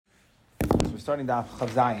We're starting Daf Chav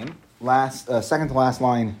Zayin, second to last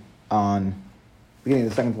line beginning of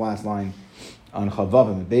the second to last line on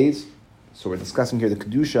Chavavim and Beis. So we're discussing here what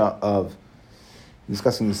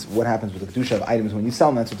happens with the kedusha of items when you sell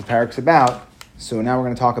them. That's what the parak's about. So now we're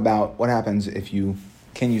going to talk about what happens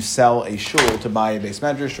can you sell a shul to buy a beis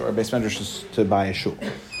medrash or a beis medrash to buy a shul.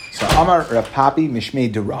 So Amar Rav Papi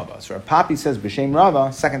Mishmei de Rava. So Rav Papi says B'Shem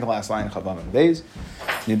Rava, second to last line Chavavim and Beis.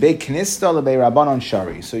 Nebei knista lebei rabbanon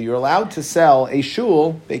shari. So you're allowed to sell a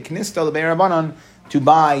shul bei knista lebei rabbanon to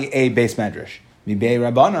buy a beis medrash. Mibei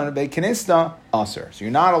rabbanon bei knista aser. So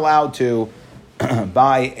you're not allowed to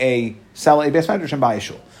sell a beis medrash and buy a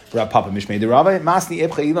shul. Rav Papa Mishmei de Rava Masni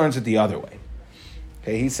Ebcha. He learns it the other way.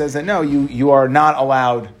 Okay, he says that no, you are not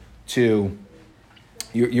allowed to.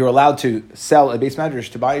 You're allowed to sell a beis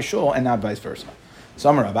medrash to buy a shul and not vice versa.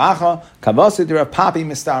 So Rav Acha, Kavasid Rav Papi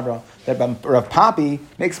Mistabra, that Rav Papi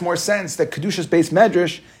makes more sense that Kedusha's beis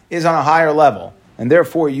medrash is on a higher level, and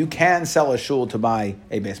therefore you can sell a shul to buy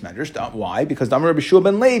a beis medrash. Why? Because Damar Rabbi Shua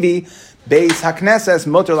ben Levi, beis hakneses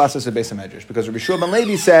motor lasas a beis medrash. Because Rabbi Shua ben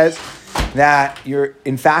Levi says that you're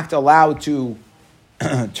in fact allowed to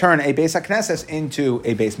turn a beis hakneses into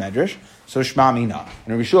a beis medrash. So Shma Mina.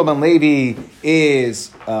 And Rabbi Shua ben Levi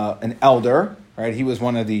is an elder, right? He was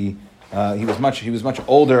one of the he was much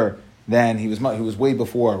older than he was way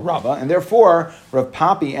before Rava, and therefore Rav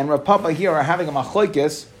Papi and Rav Papa here are having a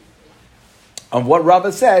machlokes of what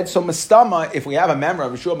Rava said. So Mistama, if we have a member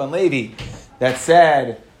of Yeshua ben Levi that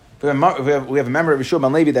said, we have a member of Yeshua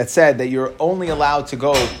ben Levi that said that you're allowed to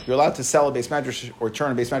sell a beis medrash or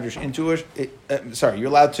turn a beis medrash into you're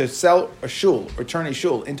allowed to sell a shul or turn a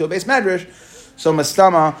shul into a beis medrash. So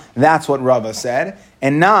Mistama, that's what Rava said,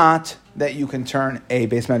 and not that you can turn a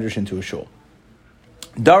beis medrash into a shul.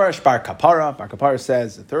 Darash Bar Kapara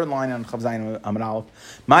says, the third line on Chav Zayin Amud Aleph,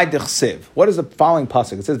 My Dechsiv. What is the following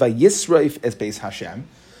pasuk? It says, Vayisreif es beis Hashem.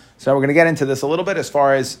 So we're going to get into this a little bit as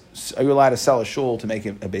far as, are you allowed to sell a shul to make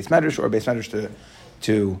it a beis medrash or a beis medrash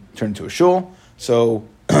to turn into a shul? So,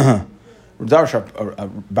 Darash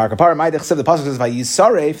Bar Kapara, My Dechsiv, the pasuk says,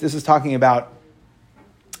 Vayisaref. This is talking about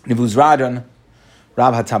Nebuzradan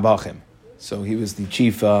Rab HaTabachim. So he was the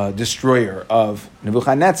chief destroyer of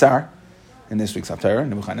Nebuchadnezzar in this week's Haftarah,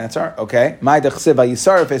 Nebuchadnezzar. Okay, My dechsiv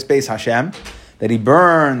vayisaref es beis Hashem, that he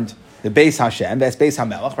burned the beis Hashem, that's beis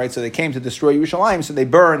Hamelach, right? So they came to destroy Yerushalayim, so they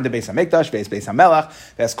burned the beis Hamikdash, beis Hamelach,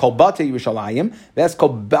 that's called Bate Yerushalayim, that's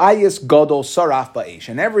called Bayis Gadol Saraf Ba'esh,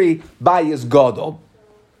 and every Bayis Gadol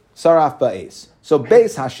Saraf Ba'esh. So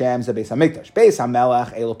beis Hashem is the beis Hamikdash, beis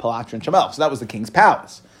Hamelach Elo Palatrin Shamelach. So that was the king's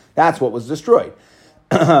palace. That's what was destroyed.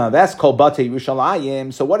 That's called Bate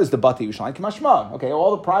Yerushalayim. So what is the Bate Yerushalayim? Kimashma. Okay,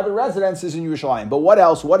 all the private residences in Yerushalayim. But what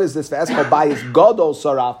else? What is this? That's called Bayis Gadol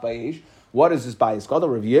Saraf Ba'esh. What is this Bayis Gadol?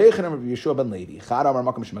 Rav Yechon and Rav Yeshua ben Levi. Chad Amar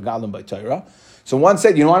Makom Shemagalim by Torah. So one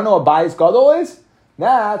said, you want to know what Bayis Gadol is?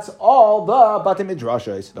 That's all the Bate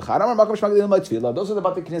Midrashos. The Chad Amar Makom Shemagalim by Tefillah. Those are the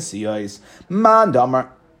Bate Knesiyos. Man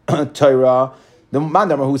Damar Torah. The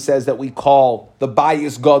Mandamar who says that we call the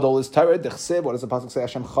Bayis Gadol is Torah. Dechsiv, what does the pasuk say?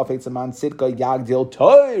 Hashem chafetz aman tzidka yagdil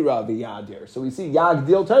Torah v'yadir. So we see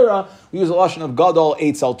yagdil Torah. We use a lashon of Gadol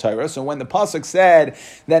eitzel Torah. So when the pasuk said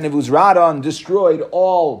that Nebuzradan destroyed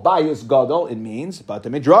all Bayis Gadol, it means but the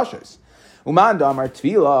midrashos. Umandamar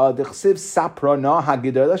tvila dechsiv saprana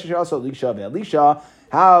hagidol. Let's also Elisha ve'Elisha.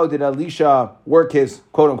 How did Elisha work his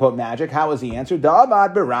quote-unquote magic? How was he answered?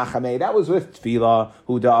 Da'avad berachame. That was with tefillah.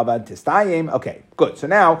 Hu da'avad tistayim. Okay, good. So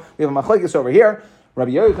now we have a machlekes over here.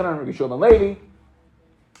 Rabbi Yochanan, Rabbi Shua ben Levi.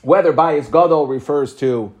 Whether Bayis Gadol refers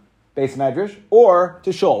to beis medrash or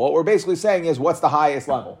to shul. What we're basically saying is, what's the highest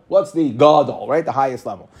level? What's the Gadol, right? The highest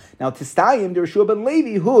level. Now, tistayim, the Rabbi Shua ben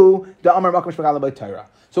Levi, who da'amar makom shmagalim by Torah.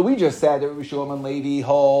 So we just said that Rabbi Shua ben Levi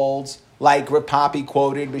holds, like Rav Papi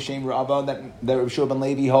quoted B'Shem Rava, that Rabbi Shua ben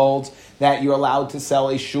Levi holds, that you're allowed to sell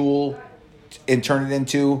a shul and turn a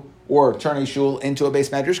shul into a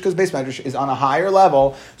beis medrash, because beis medrash is on a higher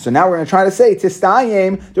level. So now we're going to try to say,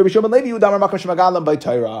 Tistayim, Rabbi Shua ben Levi, Udamar Makom Shemagalim by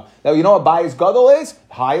Torah. Now you know what Bayis Gadol is?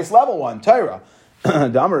 Highest level one, Torah.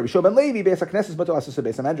 Damar Rabbi Shua ben Levi, Beis HaKnesses, Bato Asus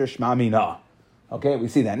Beis HaMedrash, Shma Mina. Okay, we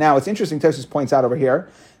see that. Now it's interesting, Tosfos points out over here,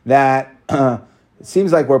 that it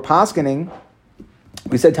seems like we're paskening.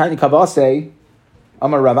 We said Tiny Kavase,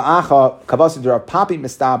 Amar Rav Acha, Kavase Rav Papi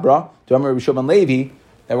Mistabra, to Amar Rabbi Shua ben Levi,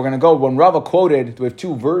 that we're going to go, when Rava quoted with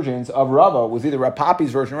two versions of Rava, was either Rav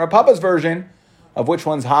Papi's version or Rav Papa's version, of which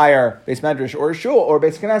one's higher, beis medrash or shul, or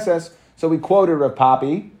beis knesses. So we quoted Rav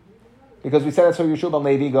Papi, because we said that's how Yeshua ben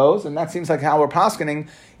Levi goes, and that seems like how we're paskening,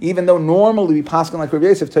 even though normally we pasken like Rav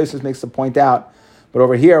Yosef. Tosfos makes the point out, but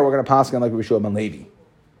over here we're going to pasken like Yeshua ben Levi.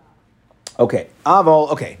 Okay,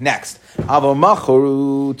 next. Avol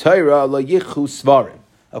machuru Torah lo yichu svarim.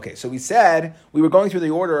 Okay, so we said, we were going through the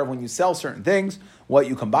order of when you sell certain things, what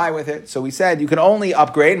you can buy with it. So we said you can only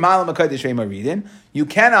upgrade, you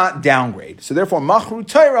cannot downgrade. So therefore, machru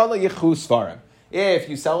Torah lo yichu svarim. If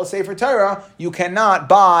you sell a Sefer Torah, you cannot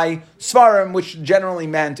buy svarim, which generally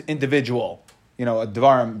meant individual. A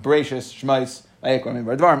dvarim, bereshis, shmais,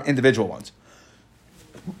 dvarim, individual ones.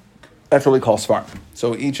 That's what we call svarim.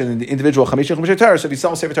 So each of the individual chamisha Torah. So if you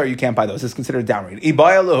sell a Sefer Torah, you can't buy those. It's considered a downgrade.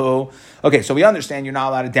 Okay, so we understand you're not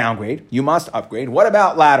allowed to downgrade. You must upgrade. What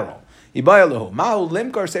about lateral? Are you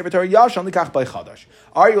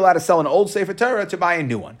allowed to sell an old Sefer Torah to buy a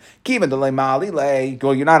new one? Well, you're not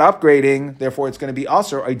upgrading, therefore it's going to be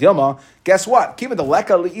asur or dilma. Guess what?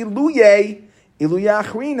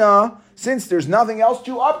 Since there's nothing else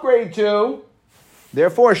to upgrade to,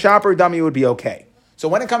 therefore shopper dummy would be okay. So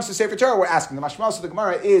when it comes to Sefer Torah, we're asking, the mashmas of the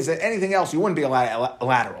Gemara is that anything else you wouldn't be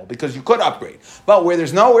lateral because you could upgrade. But where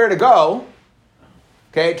there's nowhere to go,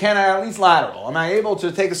 okay, can I at least lateral? Am I able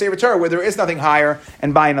to take a Sefer Torah where there is nothing higher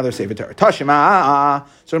and buy another Sefer Torah? Tashima,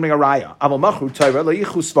 so we're going to bring a raya. Avol machru Torah lo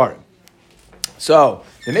yichu svarim. So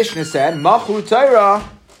the Mishnah said, machru Torah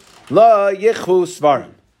lo yichu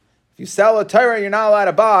svarim. If you sell a Torah, you're not allowed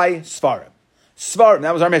to buy svarim. Svarim,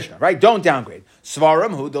 that was our Mishnah, right? Don't downgrade.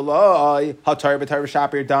 Svarim hu delay haTorah b'Torah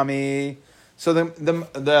shapir dami. So the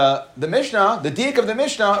Mishnah, the diak of the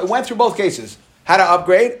Mishnah, it went through both cases. How to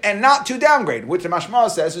upgrade and not to downgrade, which the Mashmal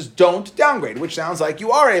says is don't downgrade, which sounds like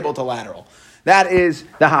you are able to lateral. That is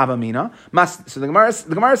the Havamina. So the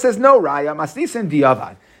Gemara says no raya, masnisin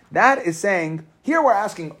diavad. That is saying, here we're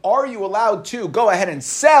asking, are you allowed to go ahead and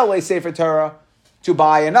sell a Sefer Torah to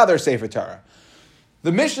buy another Sefer Torah?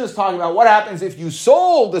 The Mishnah is talking about what happens if you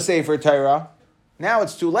sold the Sefer Torah. Now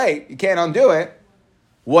it's too late. You can't undo it.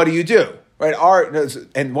 What do you do? Right?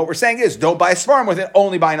 And what we're saying is, don't buy a svarim with it,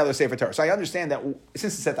 only buy another Sefer Torah. So I understand that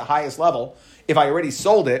since it's at the highest level, if I already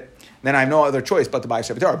sold it, then I have no other choice but to buy a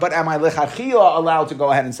Sefer Torah. But am I lechatchila allowed to go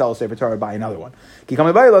ahead and sell a Sefer Torah and buy another one?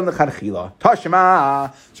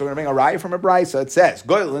 Tashma. So we're going to bring a raya from a brisa. It says,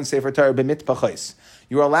 Goylin Sefer Torah b'mitpachos.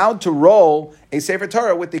 You're allowed to roll a Sefer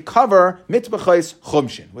Torah with the cover mitpachos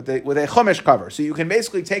chumshin, with a chumash cover. So you can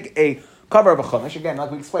basically take a cover of a chumash. Again, like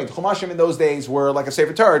we explained, chumashim in those days were like a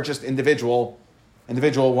Sefer Torah, just individual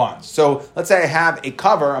ones. So let's say I have a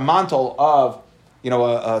cover, a mantle of,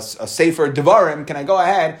 a Sefer Devarim. Can I go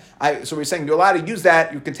ahead? So we're saying you're allowed to use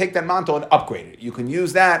that. You can take that mantle and upgrade it. You can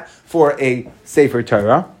use that for a Sefer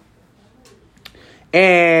Torah.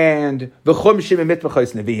 And the chumshim and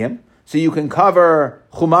mitpachos neviim. So you can cover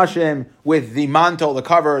chumashim with the mantle, the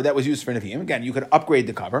cover that was used for neviim. Again, you could upgrade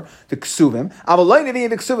the cover, the ksuvim. Avaloi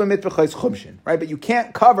neviim ksuvim mitpachos chumshin. Right, but you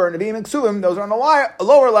can't cover neviim and ksuvim. Those are on a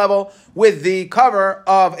lower level with the cover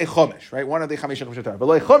of a chumash. Right, one of the chamisha chumshin Torah.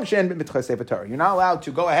 Avaloi chumshin mitpachos sefer Torah. You're not allowed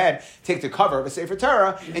to go ahead, take the cover of a sefer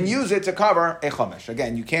Torah and use it to cover a chumash.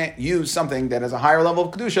 Again, you can't use something that has a higher level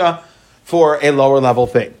of kedusha for a lower level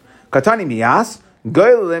thing. Katani miyas.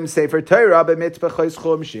 Goylim Sefer Torah b'mitzvachos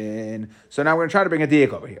chumshin. So now we're going to try to bring a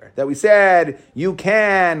diak over here. That we said you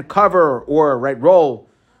can cover or roll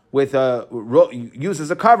with use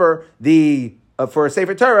as a cover the for a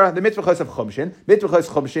Sefer Torah the mitzvachos of chumshin. Mitzvachos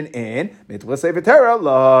chumshin in mitzvah Sefer Torah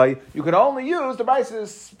loy. You can only use, the Brisa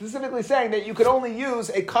is specifically saying that you could only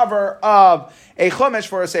use a cover of a chumash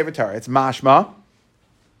for a Sefer Torah. It's mashma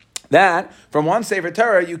that from one Sefer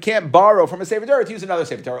Torah, you can't borrow from a Sefer Torah to use another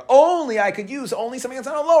Sefer Torah. I could use something that's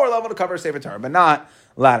on a lower level to cover a Sefer Torah, but not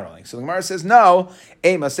laterally. So the Gemara says, no,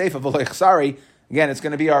 Ema Seifa v'lo Chsari. Again, it's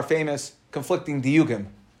going to be our famous conflicting diugim.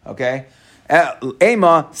 Okay?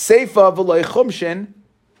 Ema Seifa v'lo Chumshin.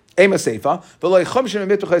 Ema Seifa v'lo Chumshin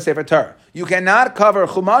v'mitruchay Sefer Torah. You cannot cover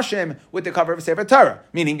Chumashim with the cover of a Sefer Torah,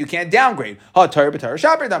 meaning you can't downgrade. Ha Torah b'Torah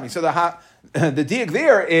Shaper Dami. So the diug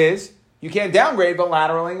there is, you can't downgrade, but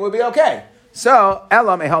lateraling would be okay. So,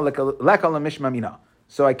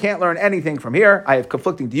 so I can't learn anything from here. I have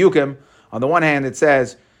conflicting diukim. On the one hand, it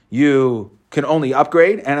says you can only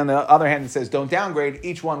upgrade, and on the other hand, it says don't downgrade.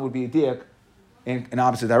 Each one would be a diuk in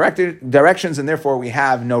opposite directions, and therefore we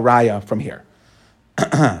have no raya from here.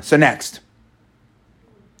 So next.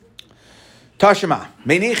 Tashima,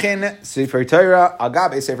 menichin sefer Torah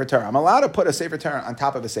agabe sefer Torah. I'm allowed to put a sefer Torah on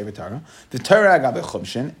top of a sefer Torah. The Torah agabe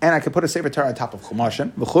chumshin, and I can put a sefer Torah on top of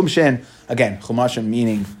chumashim. The chumshin, again, chumashim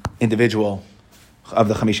meaning individual of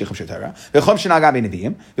the chamishi chumshin Torah. The chumshin agabe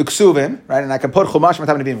neviim, the ksuvim, right? And I can put chumashim on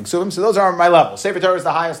top of neviim and ksuvim. So those are my levels. Sefer Torah is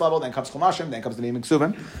the highest level. Then comes chumashim. Then comes neviim and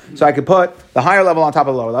ksuvim. So I can put the higher level on top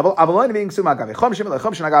of the lower level. Avaloi neviim ksuvim agabe chumshin, the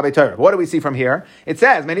chumshin agabe Torah. What do we see from here? It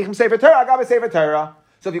says menichin sefer Torah agabe sefer Torah.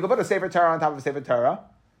 So if you can put a Sefer Torah on top of a Sefer Torah,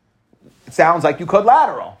 it sounds like you could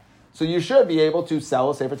lateral. So you should be able to sell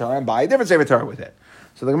a Sefer Torah and buy a different Sefer Torah with it.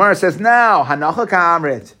 So the Gemara says, now, hanacha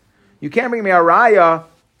ka'amrit. You can't bring me a raya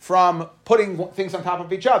from putting things on top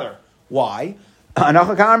of each other. Why?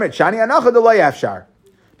 Hanacha ka'amrit. Shani hanacha d'lo yafshar.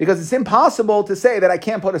 Because it's impossible to say that I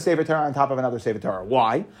can't put a Sefer Torah on top of another Sefer Torah.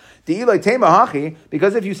 Why?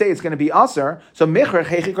 Because if you say it's going to be aser, so micher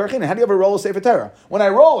hechi karchina. How do you ever roll a Sefer Torah? When I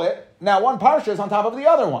roll it, now one parsha is on top of the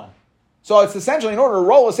other one. So it's essentially, in order to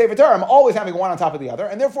roll a Sefer Torah, I'm always having one on top of the other.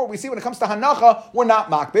 And therefore, we see when it comes to hanacha, we're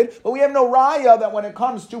not makbid, but we have no raya that when it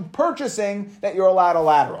comes to purchasing, that you're allowed a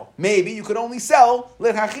lateral. Maybe you could only sell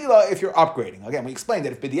l'chachila if you're upgrading. Again, we explained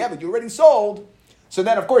that if b'diavad you already sold, so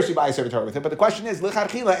then of course you buy a Sefer Torah with it. But the question is,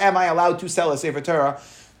 l'chachila, am I allowed to sell a Sefer Torah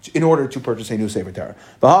in order to purchase a new Sefer Torah?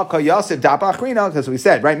 Because we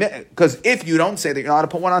said, right? Because if you don't say that you're allowed to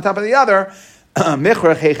put one on top of the other, okay,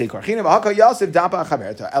 therefore,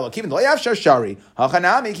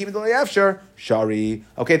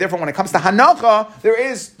 when it comes to hanacha, there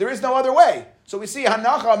is no other way. So we see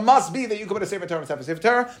hanacha must be that you can put a Sefer Torah on top of a Sefer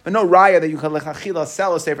Torah, but no raya that you can lechachila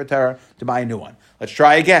sell a Sefer Torah to buy a new one. Let's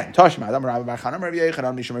try again. Tashma adam Rabbi Bar Chanam Rabbi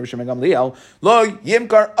Yechanan Mishum Rabbi Shimon Gamliel lo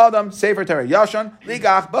yimkar adam Sefer Torah yashan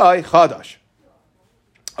ligach by chadash.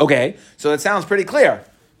 Okay, so it sounds pretty clear.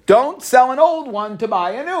 Don't sell an old one to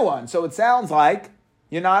buy a new one. So it sounds like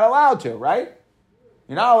you're not allowed to, right?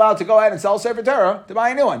 You're not allowed to go ahead and sell Sefer Torah to buy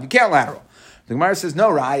a new one. You can't lateral. The Gemara says, no,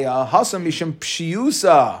 raya, hasam mishum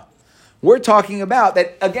pshiusa. We're talking about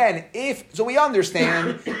that, again, so we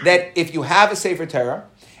understand that if you have a Sefer Torah,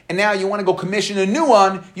 and now you want to go commission a new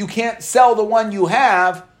one, you can't sell the one you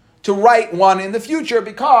have to write one in the future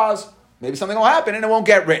because maybe something will happen and it won't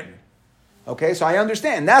get written. Okay, so I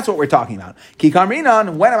understand. That's what we're talking about.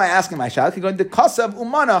 Kikamrinan, when am I asking my child? So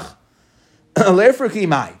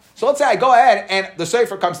let's say I go ahead and the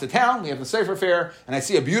Sefer comes to town, we have the Sefer fair, and I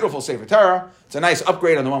see a beautiful Sefer Torah. It's a nice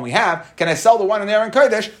upgrade on the one we have. Can I sell the one in there in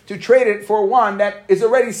Kodesh to trade it for one that is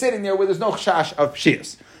already sitting there where there's no chash of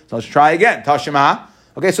pshias? So let's try again. Tashima.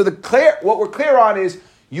 Okay, so what we're clear on is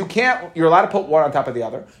you're allowed to put one on top of the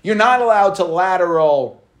other. You're not allowed to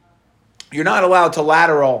lateral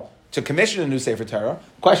to commission a new Sefer Torah.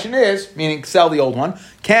 Question is, meaning sell the old one,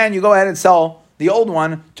 can you go ahead and sell the old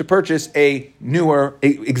one to purchase a newer,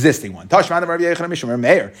 existing one? You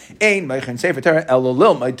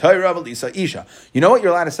know what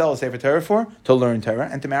you're allowed to sell a Sefer Torah for? To learn Torah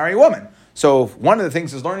and to marry a woman. So if one of the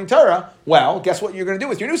things is learning Torah, well, guess what you're going to do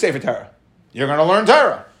with your new Sefer Torah? You're going to learn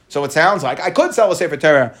Torah. So it sounds like I could sell a Sefer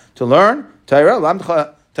Torah to learn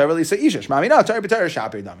Torah. So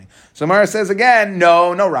Mara says again,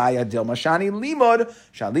 no raya dilma shani limud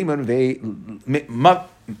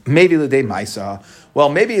maybe l'day maisa. Well,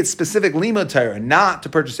 maybe it's specific limud Torah, not to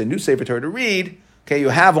purchase a new Sefer Torah to read. Okay, you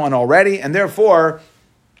have one already, and therefore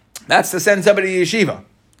that's to send somebody to yeshiva.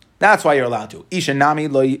 That's why you're allowed to. Isha nami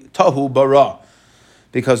lo tohu bara.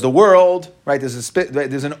 Because the world, right?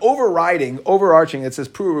 There's an overarching. It says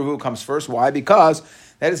Pru Revu comes first. Why? Because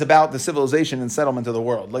that is about the civilization and settlement of the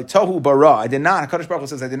world. Like Tohu Bara, HaKadosh Baruch Hu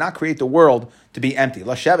says, I did not create the world to be empty.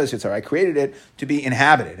 Lasheves Yitzhar, I created it to be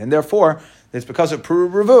inhabited. And therefore, it's because of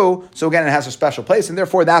Pru Revu, so again, it has a special place, and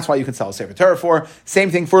therefore that's why you can sell a Sefer Torah for.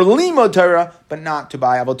 Same thing for Limud Torah, but not to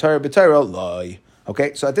buy Avot Torah B'Torah Loi.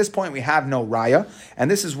 Okay, so at this point we have no raya,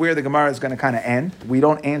 and this is where the Gemara is going to kind of end. We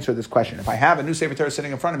don't answer this question. If I have a new Sefer Torah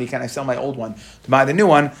sitting in front of me, can I sell my old one to buy the new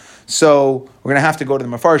one? So we're going to have to go to the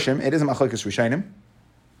Mefarshim. It is a Machlokes Rishonim,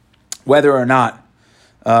 whether or not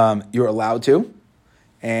you're allowed to,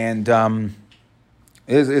 and it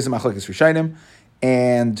is a Machlokes Rishonim,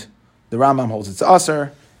 and the Rambam holds it's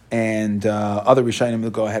aser, and other Rishonim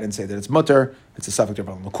will go ahead and say that it's mutter. It's a suffix of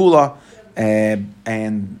Makula.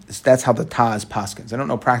 And that's how the Taz paskins. I don't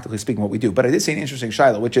know practically speaking what we do, but I did see an interesting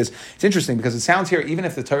shaila, which is, it's interesting because it sounds here, even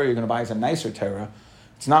if the Torah you're going to buy is a nicer Torah,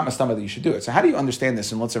 it's not mastama that you should do it. So how do you understand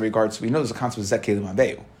this in let's say regards, we know there's a concept of zek kelim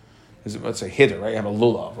aveyu. Let's say hiddur, right? You have a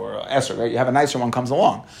lulav or a eser, right? You have a nicer one comes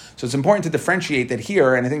along. So it's important to differentiate that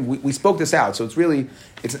here, and I think we spoke this out, so it's really,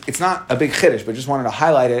 it's not a big chiddush, but just wanted to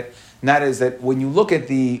highlight it. And that is that when you look at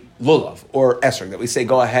the lulav or esrog, that we say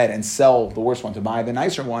go ahead and sell the worst one to buy the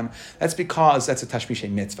nicer one, that's because that's a tashmishay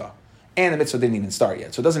mitzvah. And the mitzvah didn't even start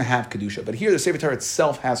yet. So it doesn't have Kedusha. But here the Sefer Torah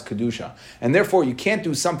itself has Kedusha. And therefore you can't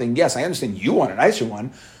do something, yes, I understand you want a nicer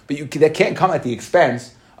one, but that can't come at the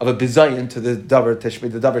expense of a bizayin to the davar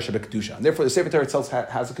shebek kedusha, and therefore the Sefer Torah itself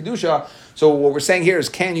has a kedusha. So what we're saying here is,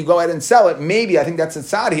 can you go ahead and sell it? Maybe I think that's a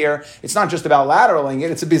tzad here. It's not just about lateraling it;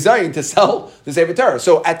 it's a bizayin to sell the Sefer Torah.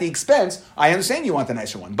 So at the expense, I understand you want the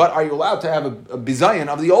nicer one, but are you allowed to have a bizayin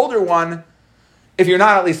of the older one? If you're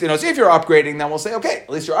not, at least so if you're upgrading, then we'll say okay, at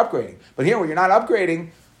least you're upgrading. But here, where you're not upgrading,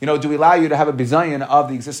 do we allow you to have a bizayin of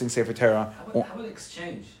the existing Sefer Torah? How about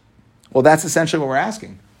exchange? Well, that's essentially what we're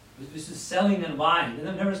asking. This is selling and buying. They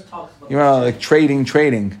never talks about like trading.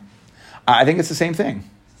 I think it's the same thing.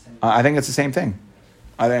 I think it's the same thing.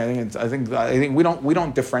 I think we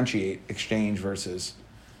don't differentiate exchange versus.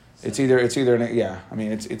 It's either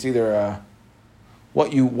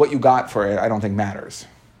what you got for it. I don't think matters.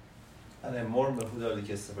 And then more Mehuda like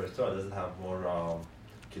Sefer Torah doesn't have more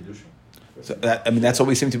kedusha. So that's what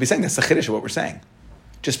we seem to be saying. That's the chiddush of what we're saying.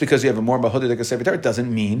 Just because you have a more Mehuda like Sefer Torah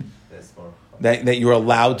doesn't mean that you're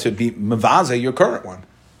allowed to be mevaza your current one.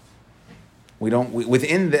 We don't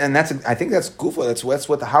and I think that's gufa. That's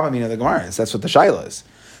what the Havamina of the Gemara is. That's what the shaila is.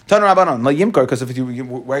 Tan Rabbanon la yimkar, because if you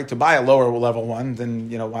right to buy a lower level one, then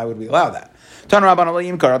why would we allow that? Tan Rabbanon la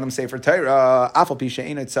yimkar adam sefer Torah afal pi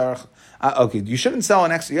she'ein tzarich. Okay, you shouldn't sell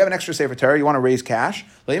an extra. You have an extra sefer Torah. You want to raise cash.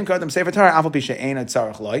 La yimkar adam sefer Torah afal pi she'ein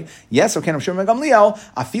tzarich loy. Yes, okay. I'm sure Gamliel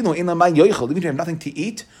afilu in lamay yoichel. Even if you have nothing to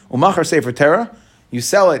eat, umachar sefer Torah, you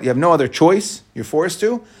sell it. You have no other choice. You're forced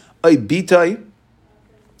to. Ay bitay.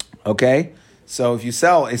 Okay, so if you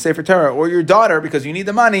sell a sefer Torah or your daughter because you need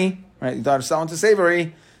the money, right? Your daughter's selling to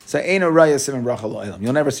savory. So Eino Raya Simon Bracha Lo'ilam.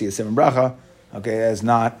 You'll never see a Simon Bracha. Okay, that's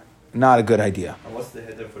not a good idea. And what's the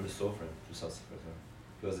header for the sofer to sell sefer Torah?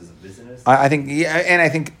 Because it's a business. I think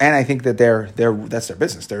that that's their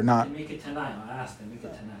business. They're not. They make it tonight. I asked them. Make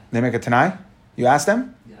it tonight. They make it tonight. You asked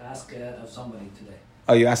them? Yeah, ask of somebody today.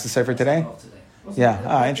 Oh, you asked the sefer today?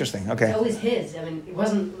 Yeah. Interesting. Okay. It's always his. I mean, it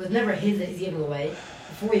was never his that he's giving away.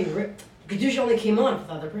 Before you ripped. Kedusha only came on for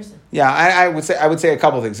the other person. Yeah, I would say a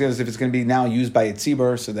couple of things. If it's going to be now used by a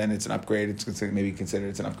tzibur, so then it's an upgrade. It's maybe considered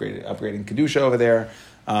it's an upgrading kedusha over there.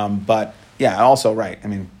 But yeah, also right. I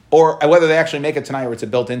mean, or whether they actually make it tonight or it's a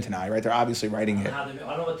built-in tonight, right? They're obviously writing it. I don't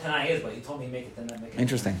know what tonight is, but you told me make it tonight.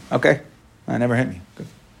 Interesting. Okay, that never hit me. Good.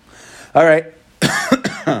 All right.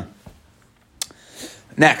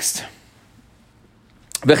 Next.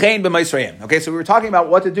 Okay, so we were talking about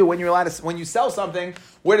what to do when you sell something.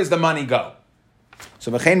 Where does the money go?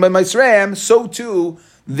 So so too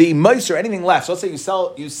the meiser, anything left. So let's say you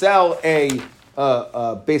sell a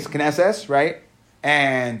basic Knesset, right?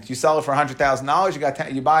 And you sell it for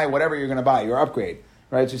 $100,000. You buy whatever you're going to buy, your upgrade,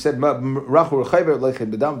 right? So you said so you buy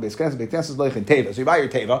your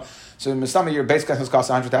teva. So some of your basic Knesset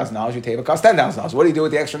costs $100,000. Your teva costs $10,000. What do you do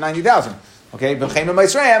with the extra $90,000? Okay,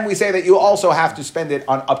 we say that you also have to spend it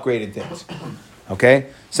on upgraded things. Okay,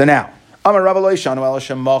 so now, by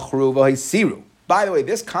the way,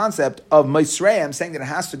 this concept of Misraim saying that it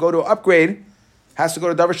has to go to upgrade, has to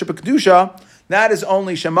go to Davar Sheba Kedusha, that is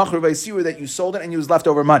only Shemachru Vaisiru, that you sold it and used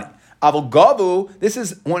leftover money. Avol Gavu, this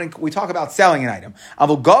is when we talk about selling an item.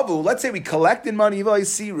 Avol Gavu, let's say we collected money,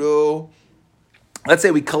 Vaisiru. Let's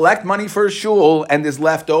say we collect money for a shul and there's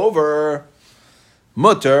leftover.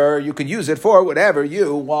 Mutter, you can use it for whatever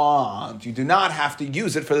you want. You do not have to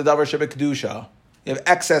use it for the Davar Sheba Kedusha. You have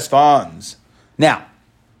excess funds. Now,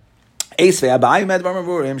 okay, so the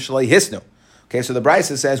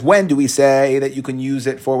Brisa says, when do we say that you can use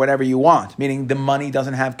it for whatever you want? Meaning the money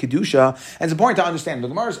doesn't have Kedusha. And it's important to understand. The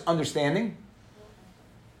Gemara's understanding,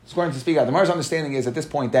 it's going to speak out. The Gemara's understanding is at this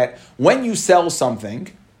point that when you sell something,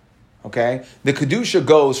 okay, the Kedusha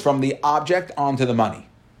goes from the object onto the money.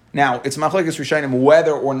 Now, it's machlekes rishonim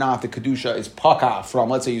whether or not the kedusha is pakah from,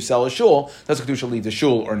 let's say you sell a shul, does the kedusha leave the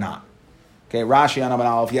shul or not? Okay, Rashi on Amud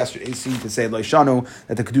Aleph yesterday seemed to say loishanu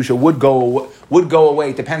that the kedusha would go away.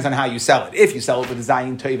 It depends on how you sell it. If you sell it with a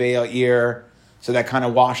zayin tovei ear, so that kind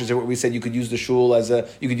of washes it. What we said, you could use the shul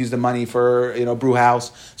you could use the money for brew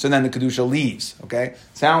house. So then the kedusha leaves. Okay,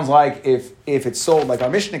 sounds like if it's sold like our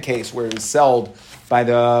Mishnah case where it was sold by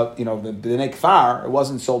the Bnei Kfar, it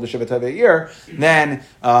wasn't sold to Shivat Tovei year, then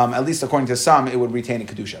at least according to some, it would retain a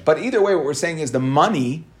kedusha. But either way, what we're saying is the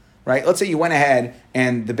money, right? Let's say you went ahead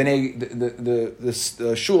and the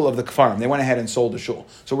shul of the Kfarim, they went ahead and sold the shul.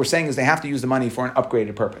 So what we're saying is they have to use the money for an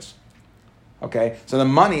upgraded purpose. Okay, so the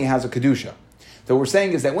money has a kedusha. So what we're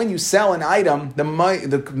saying is that when you sell an item, the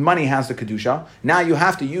money has the kedusha. Now you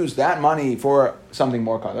have to use that money for something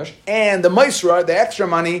more kaddish, and the maisra, the extra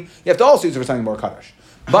money, you have to also use it for something more kaddish.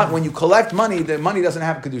 But when you collect money, the money doesn't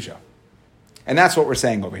have a kedusha, and that's what we're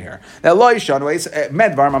saying over here. Now,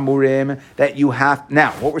 medvar mamurim that you have.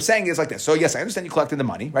 Now, what we're saying is like this. So yes, I understand you collected the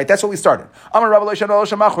money, right? That's what we started. Use whatever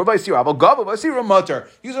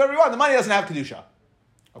you want. The money doesn't have kedusha.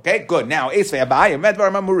 Okay, good. Now,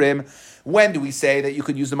 when do we say that you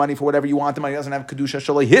could use the money for whatever you want? The money doesn't have kedusha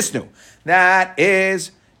shalei hisnu. That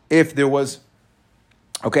is if there was.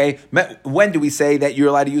 Okay, when do we say that you're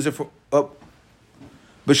allowed to use it for? But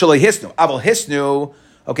shalei hisnu, aval hisnu.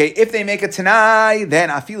 Okay, if they make a Tanai, then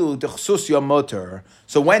afilu dechsusya motor.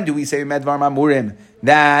 So when do we say medvar mamurim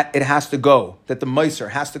that it has to go, that the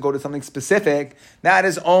meiser has to go to something specific? That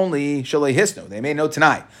is only shalei hisnu. They made no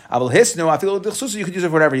Tanai. Aval hisnu afilu dechsusya, you could use it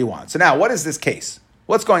for whatever you want. So now, what is this case?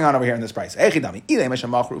 What's going on over here in this price? So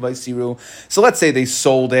let's say they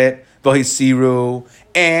sold it,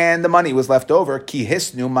 and the money was left over. Ki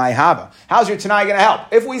hisnu mai hava. How's your Tanai going to help?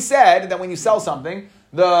 If we said that when you sell something,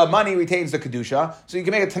 the money retains the kedusha, so you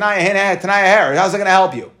can make a Tanai hair. How's it going to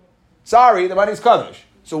help you? Sorry, the money's kaddish.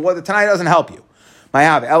 So what the Tanai doesn't help you. My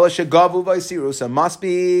have so it must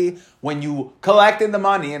be when you collected the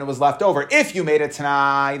money and it was left over. If you made a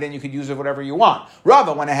Tanai, then you could use it for whatever you want.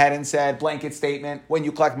 Rava went ahead and said, blanket statement, when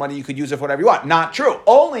you collect money, you could use it for whatever you want. Not true.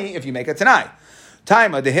 Only if you make a Tanai.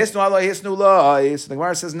 Taima, the hisnu Allah hisnu loy. So the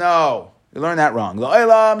Gemara says, no. You learned that wrong.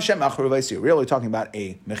 Really talking about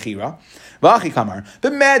a mechira. V'achi kamar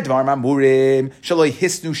b'medvar mamurim shaloi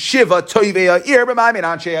hisnu shiva toivei ha'ir b'maimin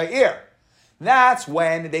anshe ha'ir. That's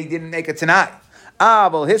when they didn't make a Tanai.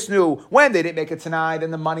 Aval hisnu, when they didn't make a Tanai,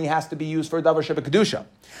 then the money has to be used for davar sheba kedusha.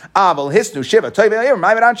 Aval hisnu shiva toivei ha'ir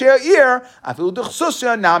b'maimin anshe ha'ir afilu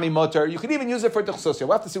d'chsusya nami motor. You could even use it for d'chsusya.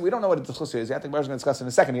 We'll have to see. We don't know what a d'chsusya is. I think we're going to discuss in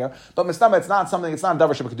a second here. But mistama, it's not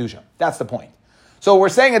davar sheba kedusha. That's the point. So what we're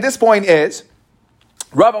saying at this point is,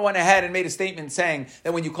 Rava went ahead and made a statement saying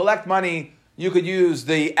that when you collect money, you could use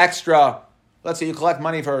the extra. Let's say you collect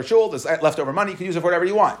money for a shul, this leftover money, you can use it for whatever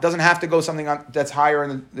you want. It doesn't have to go something that's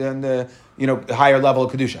higher than the higher level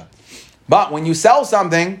of kedusha. But when you sell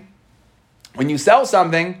something,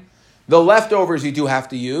 the leftovers you do have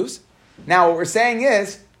to use. Now what we're saying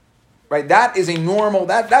is, right? That is a normal.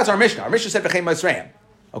 That's our Mishnah. Our Mishnah said v'chein Masreim.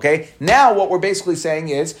 Okay. Now what we're basically saying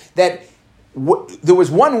is that. There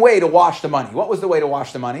was one way to wash the money. What was the way to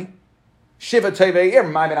wash the money? Shiva tevei ir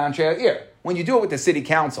ma'amin anshe ha'ir. When you do it with the city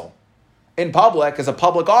council in public, as a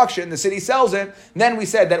public auction, the city sells it, then we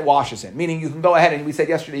said that washes it. Meaning you can go ahead and we said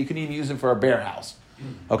yesterday you can even use it for a bear house.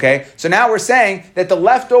 Okay? So now we're saying that the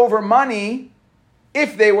leftover money,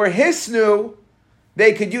 if they were hisnu,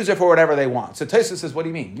 they could use it for whatever they want. So Tosfos says, what do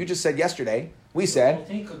you mean? You just said yesterday, we said,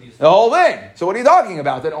 the whole thing. So what are you talking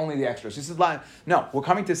about? That only the extras. He says, no, we're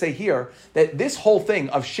coming to say here that this whole thing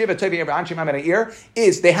of Shiva Tovi Anshe Ma'amin Ha'ir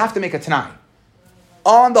is they have to make a Tanai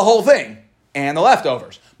on the whole thing and the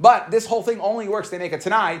leftovers. But this whole thing only works, they make a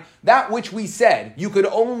Tanai. That which we said, you could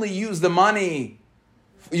only use the money,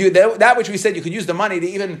 that which we said you could use the money to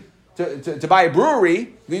even to buy a brewery,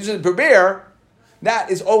 you can use it for beer.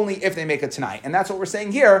 That is only if they make a Tanai. And that's what we're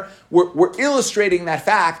saying here. We're illustrating that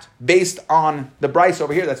fact based on the Bryce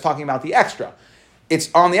over here that's talking about the extra.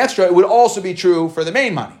 It's on the extra. It would also be true for the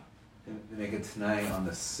main money. They make a Tanai on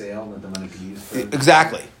the sale that the money can use for.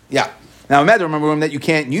 Exactly. Yeah. Now, remember that you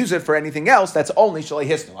can't use it for anything else. That's only Shalei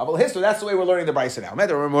Hisnu. Aval Hisnu, that's the way we're learning the Bryce now.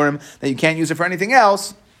 Remember that you can't use it for anything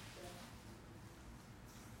else.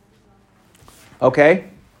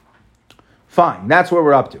 Okay? Fine. That's where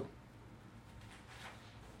we're up to.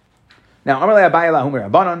 Now, so Abaye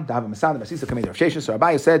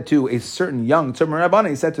said to a certain young Tzimmer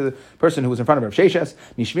Rabbanan, he said to the person who was in front of Rav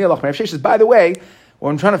Sheshes, by the way,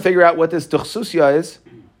 when I'm trying to figure out what this Duchsusya is,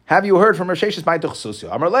 have you heard from Rav Sheshes by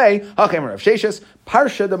Duchsusya? Amarle, Hachem Rav Sheshes,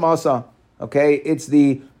 Parsha de Masa. Okay, it's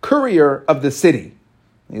the courier of the city,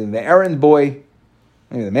 the errand boy,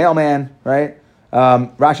 maybe the mailman, right?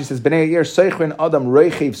 Rashi says, Bnei Yair Seichrin Adam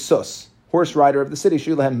Reichiv Sus. Horse rider of the city,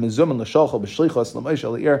 whatever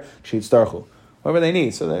they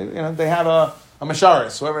need. So they have a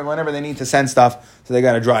masharis, whenever they need to send stuff, so they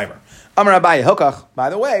got a driver. Amar Abaye Hilkach. By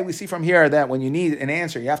the way, we see from here that when you need an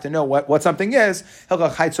answer, you have to know what something is.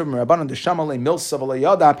 If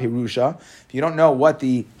you don't know what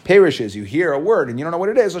the parish is, you hear a word and you don't know what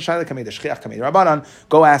it is,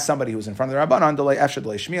 go ask somebody who's in front of the Rabbanon,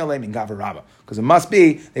 because it must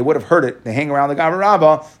be, they would have heard it, they hang around the Gavar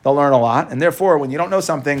Rabbah, they'll learn a lot, and therefore, when you don't know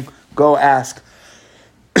something, go ask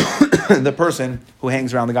the person who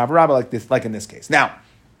hangs around the Gavar Rabbah, like in this case. Now,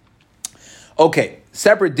 okay,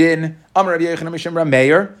 separate din. Let's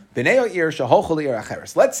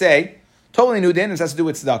say, totally new din, this has to do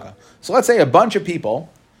with tzedakah. So let's say a bunch of people,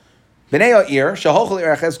 go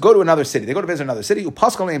to another city. They go to visit another city.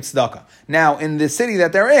 Now, in the city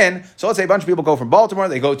that they're in, so let's say a bunch of people go from Baltimore,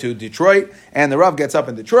 they go to Detroit, and the Rav gets up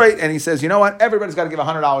in Detroit, and he says, you know what? Everybody's got to give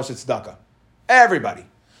 $100 to tzedakah. Everybody.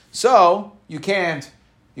 So, you can't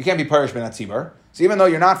be parish ben atzibur. So even though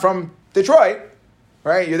you're not from Detroit,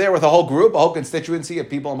 right? You're there with a whole group, a whole constituency of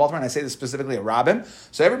people in Baltimore, and I say this specifically at Rabbim.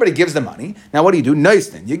 So everybody gives the money. Now what do? Nice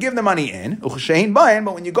then. You give the money in, but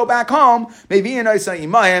when you go back home, maybe in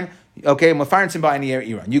okay,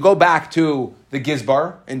 you go back to the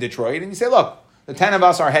Gizbar in Detroit, and you say, look, the 10 of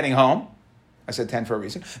us are heading home. I said 10 for a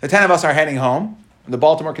reason. The 10 of us are heading home. The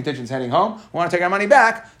Baltimore contingent's heading home. We want to take our money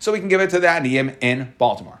back so we can give it to the Aniyim in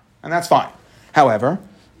Baltimore. And that's fine. However,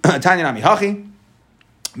 Tanya Nami Hachi,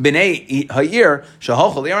 B'nei Ha'ir,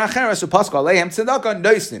 Shahochel Yer Acheres, Upasko Aleihem Tzedakah,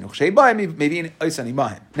 Noisin, Uchshei maybe in Oisan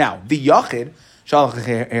Imahim. Now, the Yachid, Shalach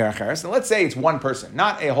Yer Acheres, and let's say it's one person,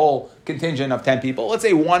 not a whole contingent of 10 people. Let's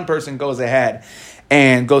say one person goes ahead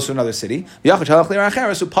and goes to another city. He should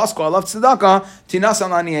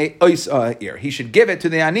give it to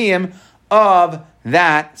the aniyim of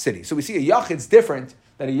that city. So we see a yachid's different,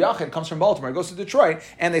 that a yachid comes from Baltimore, goes to Detroit,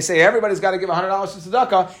 and they say everybody's got to give $100 to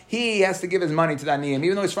tzedakah. He has to give his money to the aniyim.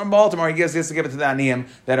 Even though he's from Baltimore, he has to give it to the aniyim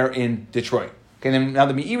that are in Detroit. Okay, now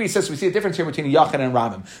the Meiri says, we see a difference here between a yachid and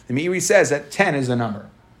Rabbim. The Meiri says that 10 is the number.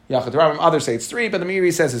 Yachid, the Rabbim, others say it's 3, but the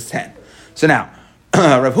Meiri says it's 10. So now,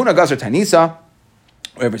 Rav Huna Gazer Tanisa,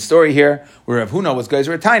 we have a story here where Rav Huna was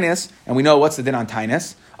Gezer Tainis, and we know what's the din on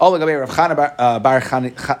Tainis. All the Rav Chana bar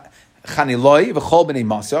Chaniloi v'chol b'nei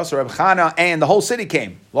Masya. So Rav Chana and the whole city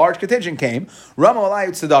came, large contingent came. Ramo alayut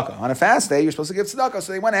tzedakah. On a fast day, you're supposed to give tzedakah.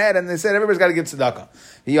 So they went ahead and they said everybody's got to give tzedakah.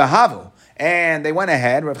 Yahavu. And they went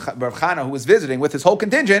ahead, Rav Chana, who was visiting with his whole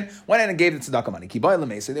contingent, went in and gave the tzedakah money. Kibai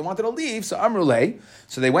l'meisei. They wanted to leave, so Amrulei.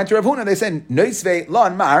 So they went to Rav Huna. They said Noisvei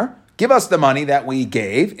lan mar. Give us the money that we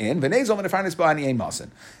gave in,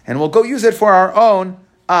 and we'll go use it for our own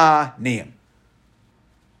niyim.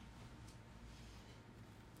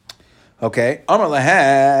 Okay. Amar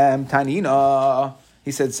lahem tanina.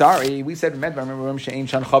 He said, sorry, we said there's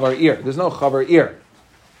no chavar ir.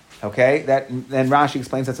 Okay, then Rashi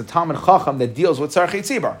explains that's a Talmud Chacham that deals with Tzarchei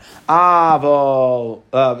Tzibur. Aval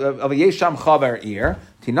yesham chavar ir.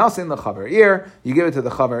 Tinasin the chaver ear, you give it to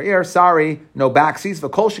the chaver ear. Sorry, no backseats.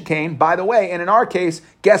 V'kol shekain. By the way, and in our case,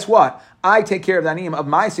 guess what? I take care of the aniyim of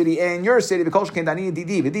my city and your city. V'kol shekain daniyim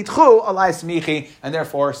didi v'ditchu alai smichi, and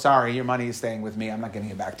therefore, sorry, your money is staying with me. I'm not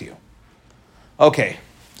giving it back to you. Okay,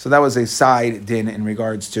 so that was a side din in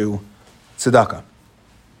regards to tzedakah.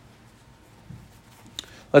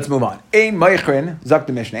 Let's move on. Ein meichrin zak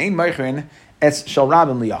the Mishnah. Ein meichrin es shel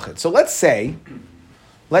rabin liyachid. So let's say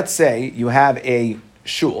you have a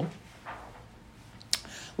shul.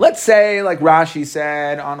 Let's say, like Rashi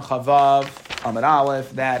said on Chavav, Amud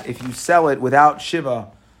Aleph, that if you sell it without Shiva,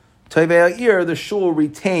 Tovei Ha'ir, the shul will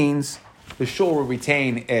retain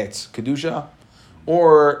its Kedusha.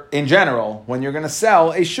 Or, in general, when you're going to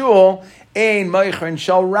sell a shul, Ein Meichrin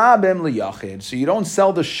Shel Rabim Liyachid. So you don't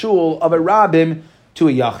sell the shul of a Rabim to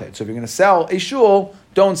a Yachid. So if you're going to sell a shul,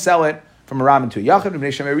 don't sell it from a Rabbin to a Yachid,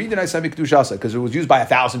 because it was used by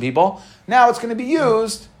 1,000 people. Now it's going to be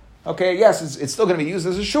used, okay, yes, it's still going to be used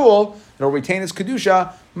as a shul. It'll retain its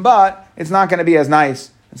Kedusha, but it's not going to be as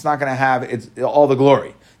nice. It's not going to have all the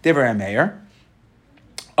glory. Divrei Meir.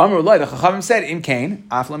 Amr Loi, the Chachamim said, Im Kain,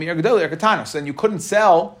 Aflam Yer Gedol Yer Katana. So then you couldn't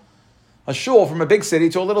sell a shul from a big city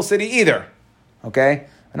to a little city either. Okay?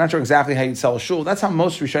 I'm not sure exactly how you'd sell a shul. That's how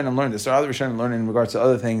most Rishonim learn this. There are other Rishonim learn in regards to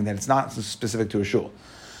other things that it's not specific to a shul.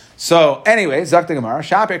 So anyway, Zakta Gemara,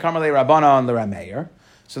 Shaper Karmalei Rabbanan l'Rameir.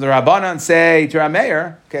 So the Rabbanan say to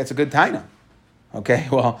Rameir, okay, it's a good taina. Okay,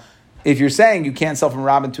 well, if you're saying you can't sell from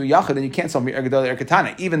Rabbin to a Yachid, then you can't sell from Ergadol or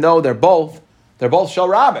Katana, even though they're both Shel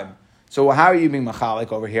Rabbin. So how are you being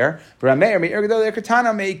machalik over here? Rameir me Ergadol or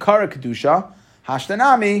Katana me Kara Kedusha,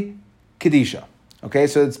 Hashtanami Kedisha. Okay,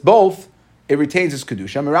 so it's both. It retains its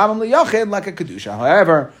kedusha. Merabim liyachid like a kedusha.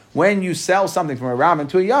 However, when you sell something from a rabbin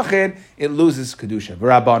to a yachid, it loses kedusha.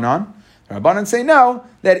 Rabbanan say no.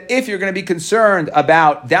 That if you're going to be concerned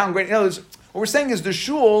about downgrading, in other words, what we're saying is the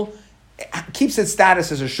shul keeps its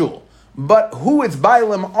status as a shul, but who its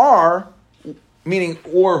bailim are, meaning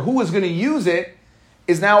or who is going to use it,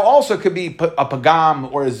 is now also could be a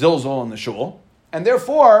pagam or a zilzol in the shul, and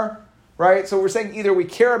therefore. Right? So we're saying either we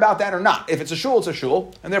care about that or not. If it's a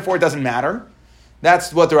shul, and therefore it doesn't matter.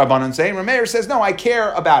 That's what the Rabbanan say. And Rameir says, no, I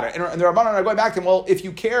care about it. And the Rabbanan are going back to him, well, if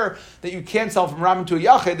you care that you can't sell from Rabbin to a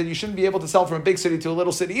Yachid, then you shouldn't be able to sell from a big city to a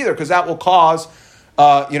little city either, because that will cause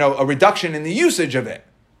a reduction in the usage of it.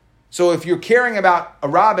 So if you're caring about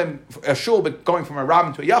a shul, but going from a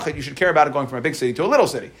Rabbin to a Yachid, you should care about it going from a big city to a little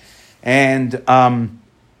city. And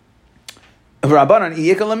Rabbanan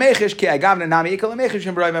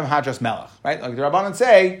right? Like the Rabbanan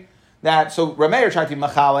say that, so Rameir tried to be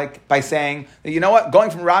machalik by saying that, you know what,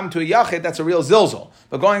 going from Rabbin to a Yachid, that's a real zilzol.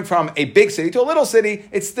 But going from a big city to a little city,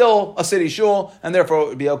 it's still a city shul, and therefore it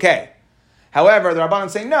would be okay. However, the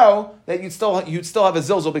Rabbanan say no, that you'd still have a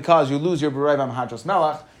zilzol because you lose your B'Rayvam Hadras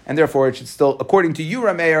Melech, and therefore it should still, according to you,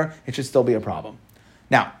 Rameir, it should still be a problem.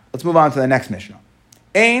 Now, let's move on to the next Mishnah.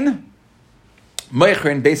 Ein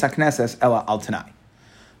Meichrin Beis HaKnesses Ela Al Tanai.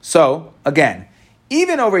 So, again,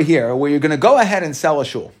 even over here, where you're going to go ahead and sell a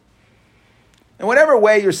shul, in whatever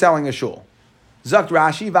way you're selling a shul, Zakt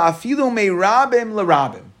Rashi, va'afilu me'rabim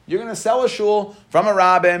l'rabim. You're going to sell a shul from a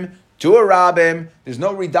rabim to a rabim. There's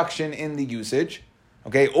no reduction in the usage.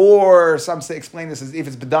 Okay, or some say explain this as if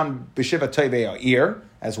it's done b'shiva tovei or ear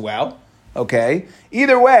as well. Okay,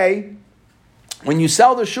 either way, when you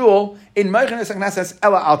sell the shul in Meichenes HaKnesses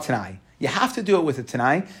Ela Al Tanai, you have to do it with a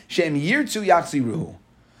Tanai Shem Yirtzu Yachziruhu,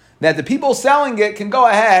 that the people selling it can go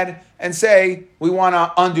ahead and say we want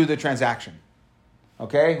to undo the transaction.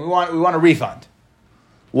 Okay, we want a refund.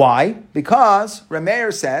 Why? Because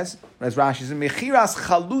Rameir says, as Rashi says, Mechiras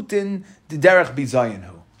Chalutin Derech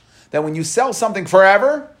Bizayinhu, that when you sell something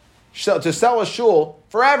forever, to sell a shul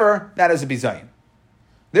forever, that is a bizayin.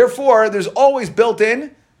 Therefore, there's always built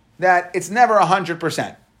in that it's never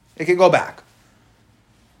 100%. It can go back.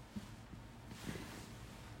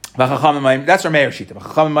 That's Rameir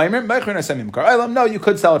Shita. No, you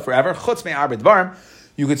could sell it forever.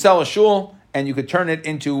 You could sell a shul and you could turn it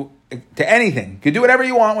into anything. You could do whatever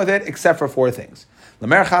you want with it except for 4 things.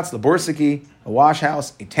 L'merchatz, l'borsiki, a wash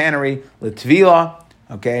house, a tannery, l'tvila,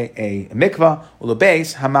 okay, a mikvah,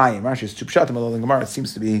 u'lebeis, hamayim. Rashi's two pshatim, although in Gemara it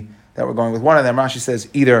seems to be that we're going with one of them. Rashi says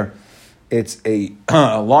either it's a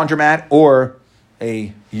laundromat or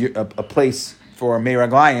a place for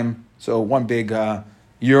meiraglayim, so one big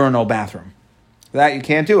urinal bathroom. That you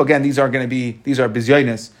can't do. Again, these are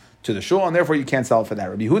bizyonis to the shul, and therefore you can't sell it for that.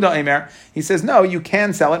 Rabbi Yehuda Eimer, he says, no, you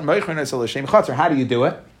can sell it. How do you do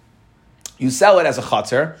it? You sell it as a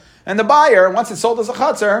chatzar, and the buyer, once it's sold as a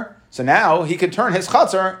chatzar, so now he could turn his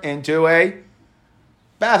chatzar into a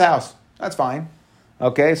bathhouse. That's fine.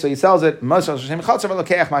 Okay, so he sells it. So in Zakta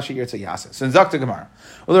Gemara.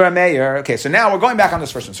 Okay, so now we're going back on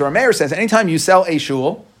this first one. So Rameir says, anytime you sell a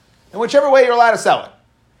shul, in whichever way you're allowed to sell it,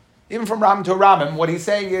 even from Rabim to Rabim, what he's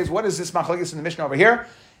saying is, what is this machlokes in the Mishnah over here?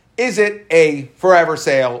 Is it a forever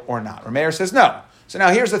sale or not? Rameir says no. So now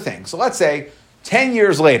here's the thing. So let's say 10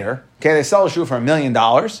 years later, okay, they sell a shul for $1 million,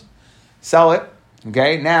 sell it,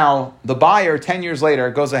 okay, now the buyer 10 years later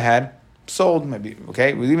goes ahead, sold maybe,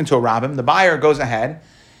 okay, even to a Rabim, the buyer goes ahead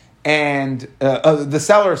and the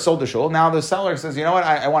seller sold the shul. Now the seller says, you know what,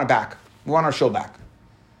 I want it back. We want our shul back.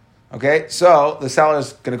 Okay, so the seller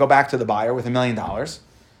is going to go back to the buyer with $1 million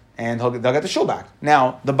and they'll get the shul back.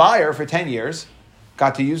 Now, the buyer for 10 years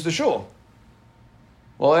got to use the shul.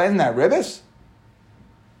 Well, isn't that ribbis?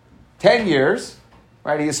 10 years,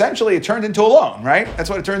 right? It turned into a loan, right? That's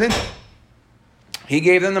what it turned into. He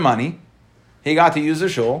gave them the money. He got to use the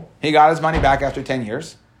shul. He got his money back after 10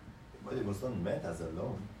 years. But it was not meant as a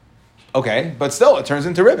loan. Okay, but still, it turns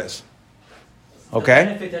into ribbis. Okay. The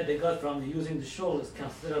benefit that they got from using the shul is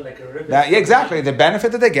considered like a ribbis. Yeah, exactly. The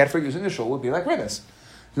benefit that they get for using the shul would be like ribbis.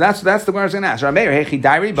 That's the one I was going to ask. Rameir hechi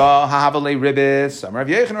dairi ba hahavale ribis. Rav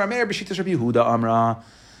Yechon Rameir b'shitas Rabbi Yehuda Amra,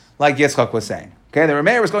 like Yitzchak was saying. Okay, the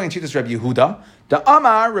Rameir was going to shitas Rabbi Yehuda. The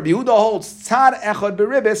Amar Rabbi Yehuda holds tzad echad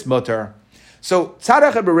beribis mutter. So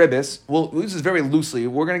tzad echad beribis. Well, this is very loosely.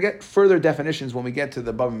 We're going to get further definitions when we get to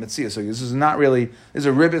the Bava Metzia. So this is not really. This is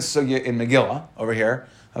a ribis sugya in Megillah over here.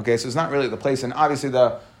 Okay, so it's not really the place, and obviously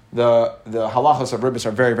the halachos of ribis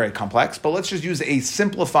are very, very complex, but let's just use a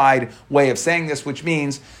simplified way of saying this, which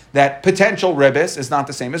means that potential ribis is not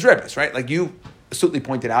the same as ribis, right? Like you astutely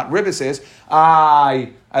pointed out, ribis is,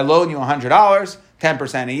 I loan you $100,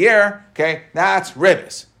 10% a year, okay? That's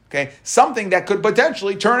ribis, okay? Something that could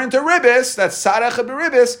potentially turn into ribis, that's tzad echad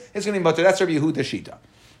beribis, is going to be mutter. That's Rabbi Yehuda Shita,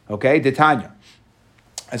 okay? Detanya.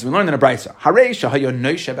 As we learned in a brayso, harei shahayo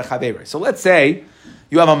noishe bechaverei. So let's say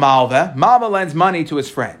you have a malva. Malva lends money to his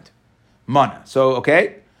friend. Mana. So,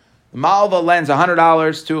 okay, the malva lends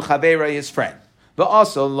 $100 to chaverei, his friend. But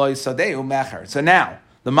also lo yisadeu mecher. So now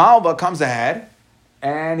the malva comes ahead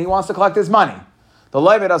and he wants to collect his money. The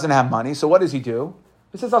loiva doesn't have money, so what does he do?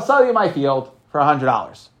 He says, I'll sell you my field for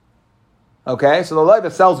 $100. Okay, so the loiva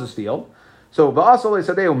sells his field. So v'aso lo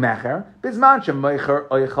yisadeu mecher bizman shemecher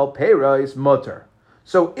oichel peiros mutter.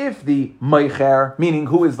 So if the meicher, meaning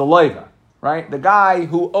who is the loiva, right? The guy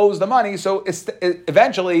who owes the money, so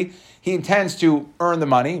eventually he intends to earn the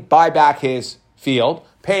money, buy back his field,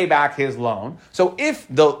 pay back his loan. So if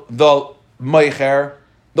the meicher,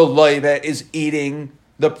 the loiva, is eating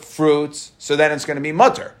the fruits, so then it's going to be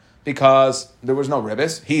mutter, because there was no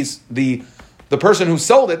ribis. He's the person who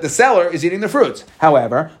sold it, the seller, is eating the fruits.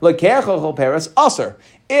 However, if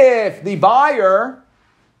the buyer,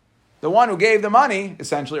 the one who gave the money,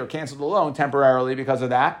 essentially, or canceled the loan temporarily because of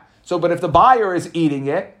that, but if the buyer is eating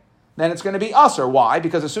it, then it's going to be usser. Why?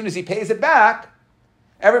 Because as soon as he pays it back,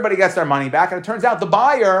 everybody gets their money back, and it turns out the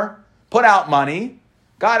buyer put out money,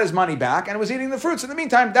 got his money back, and was eating the fruits. In the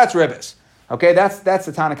meantime, that's ribis. Okay, that's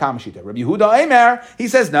the Tana Kama Shita. Rabbi Yehuda Eimer, he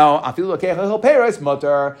says no. Afilu lekech echel peres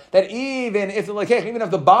mutter. That even if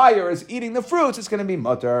the buyer is eating the fruits, it's going to be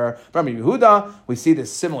mutter. From Rabbi Yehuda, we see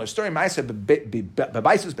this similar story. Ma'aser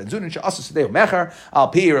bebaisus ben zunin she'asu sedeu mecher al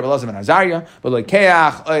pi Rabbi Elazar ben Azariah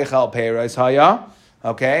v'lekech echel peres haya.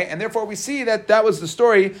 Okay, and therefore we see that was the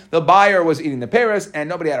story. The buyer was eating the peres, and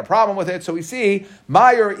nobody had a problem with it. So we see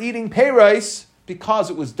buyer eating peres, because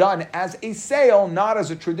it was done as a sale, not as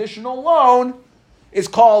a traditional loan, is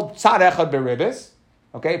called tzad echad beribis.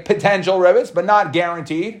 Okay, potential ribis, but not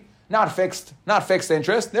guaranteed, not fixed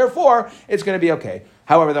interest. Therefore, it's going to be okay.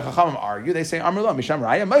 However, the Chachamim argue. They say, Amar lo misham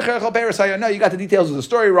raya meicher echal peres haya. No, you got the details of the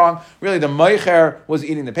story wrong. Really, the meicher was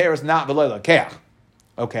eating the peres, not v'lo lekeach.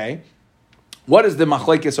 Okay. What is the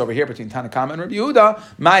machlekes over here between Tanna Kama and Rabbi Yehuda?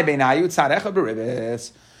 My beinayu tzad echad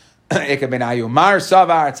beribis. Mar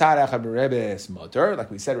savar tzad echad beribis mutter.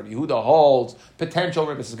 Like we said, Rabbi Yehuda holds potential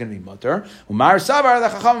ribis is going to be mutter. Umar savar the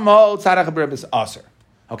Chachamim holds tzad echad beribis aser.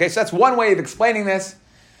 Okay, so that's one way of explaining this.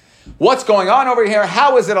 What's going on over here?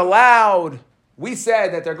 How is it allowed? We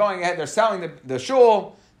said that they're going ahead, they're selling the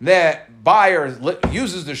shul. The buyer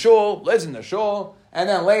uses the shul, lives in the shul, and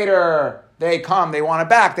then later they come, they want it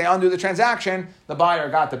back, they undo the transaction, the buyer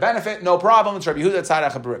got the benefit, no problem, it's Rabbi Yehuda tzad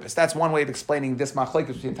echad beribis. That's one way of explaining this machlekes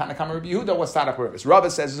between Tanna Kama and Rabbi Yehuda. What's tzad echad beribis? Rava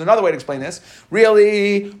says there's another way to explain this.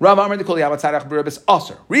 Really, Rava Amar Dekuli Ava tzad echad beribis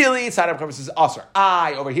aser. Really, tzad echad beribis is aser.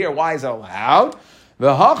 Over here, why is it allowed?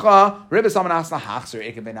 V'hacha ribis amanas lahachzer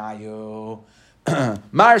eke benayu.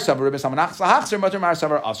 Mar savar ribis amanas lahachzer mutter mar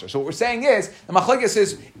savar aser. So what we're saying is, the machlekes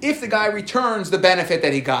is, if the guy returns the benefit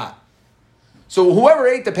that he got, so whoever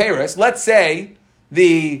ate the peres, let's say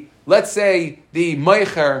the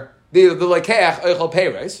meicher, the lekeach echel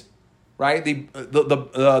peres, right?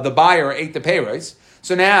 The buyer ate the peres.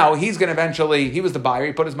 So now he's going to eventually, he was the buyer,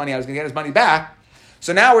 he put his money out, he's going to get his money back.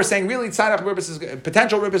 So now we're saying really tzad echad beribis is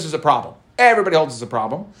potential ribis is a problem. Everybody holds it's a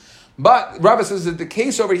problem. But Rava says that the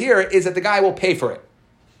case over here is that the guy will pay for it.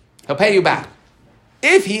 He'll pay you back.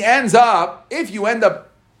 If you end up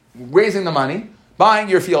raising the money, buying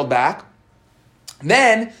your field back,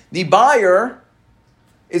 then the buyer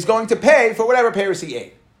is going to pay for whatever peres he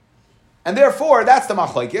ate. And therefore, that's the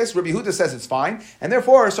machlekes. Rabbi Yehuda says it's fine. And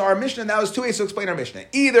therefore, so our Mishnah now is two ways to explain our Mishnah.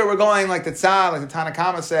 Either we're going like the tzad, like the Tanna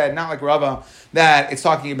Kama said, not like Rava, that it's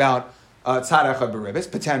talking about tzad echad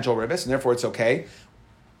beribis, potential ribis, and therefore it's okay.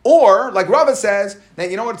 Or, like Rava says,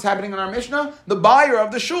 that you know what's happening in our Mishnah? The buyer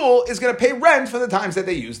of the shul is going to pay rent for the times that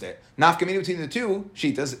they used it. Nafkamina between the two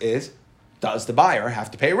shitas is, does the buyer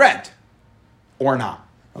have to pay rent? Or not.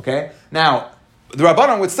 Okay? Now, the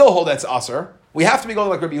Rabbanan would still hold that's aser. We have to be going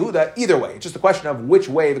like Rabbi Yehuda either way. It's just a question of which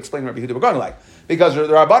way of explaining Rabbi Yehuda we're going like. Because the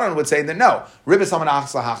Rabbanan would say that no, ribis hamanach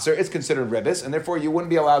lahachzer, it's considered ribis, and therefore you wouldn't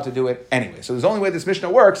be allowed to do it anyway. So the only way this Mishnah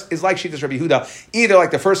works is like Shittas Rabbi Yehuda, either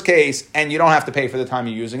like the first case, and you don't have to pay for the time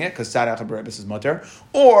you're using it, because tzad echad beribis is mutter,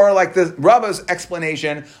 or like the Rava's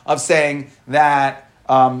explanation of saying that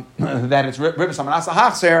that it's ribis hamanach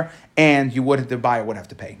lahachzer, and the buyer would have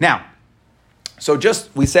to pay. Now, so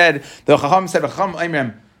we said, the Chacham said, the Chacham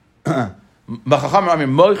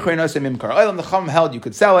held you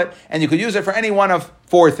could sell it, and you could use it for any one of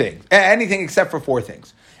four things, anything except for four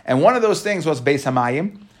things. And one of those things was Beis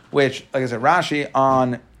Hamayim, which, like I said, Rashi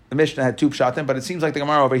on the Mishnah had two pshatim, but it seems like the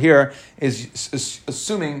Gemara over here is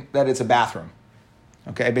assuming that it's a bathroom.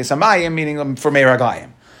 Okay, Beis Hamayim meaning for Mei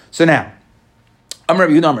Raglayim. So now, Amar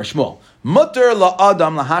Rabbi Yehuda Amar Shmuel, Mutter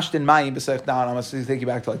la'adam lahashtin mayim b'seich da'an. I'm going to take you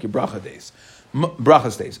back to like your bracha days.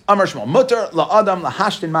 Brachas days. Amar Shmuel, Mutter la'adam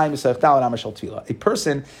lahashtin mayim b'seich da'an amas shel tefillah. A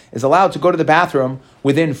person is allowed to go to the bathroom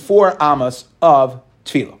within 4 amas of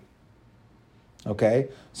tefillah. Okay,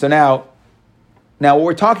 so now what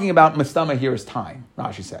we're talking about mistama here is time.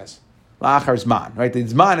 Rashi says la'achar zman, right? The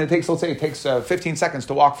zman it takes 15 seconds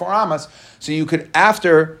to walk 4 amas. So you could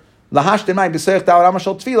after lahashtin mayim b'seich da'an amas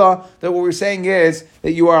shel tefillah. That what we're saying is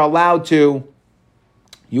that you are allowed to.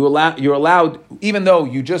 You're allowed, even though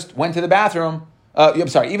you just went to the bathroom,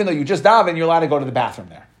 even though you just davened, you're allowed to go to the bathroom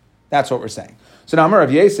there. That's what we're saying. So now, Amar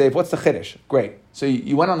Rav Yosef, what's the chiddush? Great. So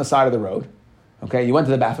you went on the side of the road. Okay, you went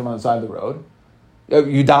to the bathroom on the side of the road.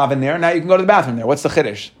 You daven there, now you can go to the bathroom there. What's the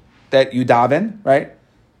chiddush? That you daven, right?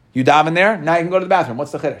 You daven there, now you can go to the bathroom.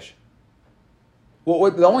 What's the chiddush?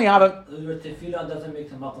 Well, the only other tefillah doesn't make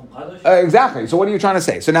the makom kadosh. Exactly. So what are you trying to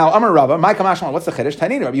say? So now Amar Rava, my kamashman. What's the chiddush?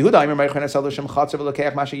 Tanina Rabbi Yehuda.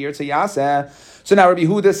 So now Rabbi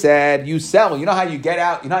Yehuda said, you sell. You know how you get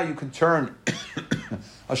out. You know how you can turn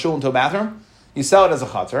a shul into a bathroom. You sell it as a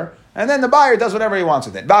chatzar, and then the buyer does whatever he wants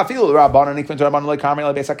with it.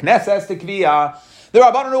 The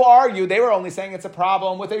Rabbanan who argued, they were only saying it's a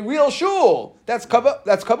problem with a real shul. That's kavua,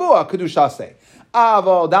 kedushase.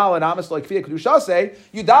 Avo daled amas like kaviyas kedushase.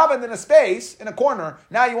 You daven in a space, in a corner.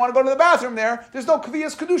 Now you want to go to the bathroom there. There's no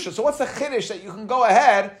kaviyas kedusha. So what's the chiddush that you can go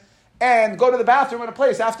ahead and go to the bathroom in a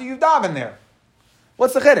place after you've davened there?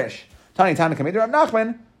 What's the chiddush? Tani Tana Kamid Rav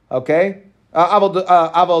Nachman. Okay. Aval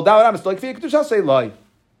daled amas like kaviyas kedushase loy.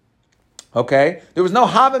 Okay. There was no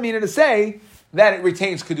havamina to say that it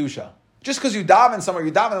retains kedusha. Just because you daven somewhere,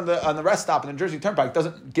 you daven on the rest stop in the Jersey Turnpike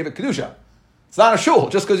doesn't give it kedusha. It's not a shul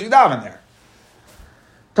just because you daven there.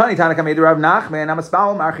 Tani Tanaka made Rav Nachman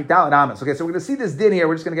Hamispalel Marchik Daled Amos. Okay, so we're going to see this din here.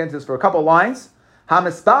 We're just going to get into this for a couple of lines.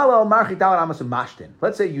 Hamispalel Marchik Daled Amos Mashtin.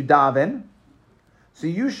 Let's say you daven, so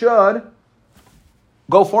you should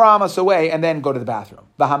go 4 amos away and then go to the bathroom.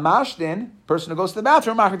 The Hamashtin, person who goes to the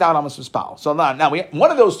bathroom, Marchik Daled Amos Mispal. So now one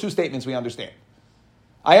of those two statements we understand.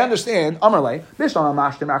 I understand, Amarle, Bishlam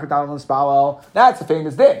Mashtim Marchik Mispal. That's a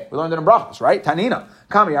famous din. We learned it in Brachos, right? Tanina.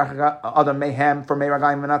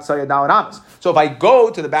 So if I go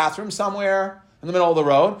to the bathroom somewhere in the middle of the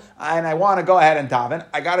road and I want to go ahead and daven,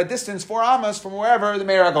 I got a distance 4 amos from wherever the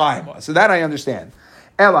Meir Aglayim was. So that I understand.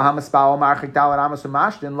 Now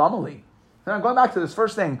going back to this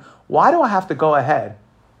first thing, why do I have to go ahead?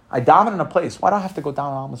 I daven in a place. Why do I have to go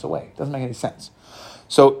down amos away? It doesn't make any sense.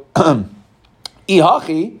 So,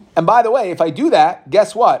 Ihachi, and by the way, if I do that,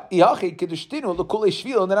 guess what? Ihachi kedushtinu l'kulei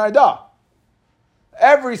shvil n'arda.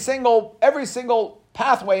 Every single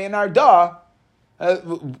pathway in Arda,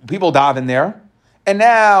 people daven there, and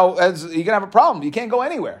now you're going to have a problem. You can't go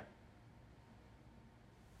anywhere.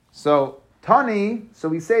 So, Tani, so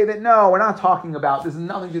we say that no, we're not talking about, this has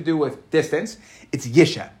nothing to do with distance, it's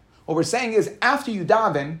Yisha. What we're saying is, after you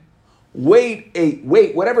daven, wait,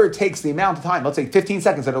 whatever it takes, the amount of time, let's say 15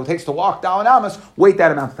 seconds that it takes to walk down Amos, wait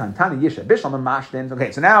that amount of time. Tani Yisha, Bishlam and Mashtin.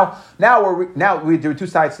 Okay, so now we do 2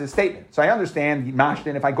 sides to the statement. So I understand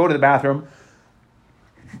Mashtin, if I go to the bathroom,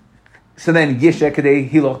 so then Yisha Kadei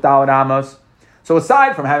Hiloch Daled Amos. So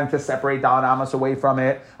aside from having to separate Daled Amos away from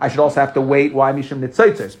it, I should also have to wait. Why Mishum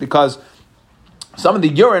Nitzaitzis? Because some of the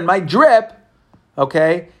urine might drip,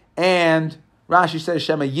 okay, and Rashi says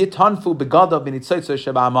Shema Yitanfu Begadav B'Nitzaitzis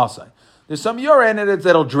Sheba Amasai. There's some urine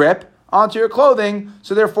that'll drip onto your clothing,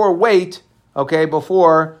 so therefore wait, okay,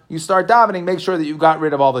 before you start davening, make sure that you've got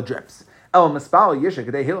rid of all the drips. But if I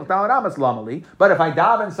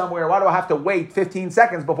daven somewhere, why do I have to wait 15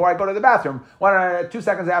 seconds before I go to the bathroom? Why don't I, 2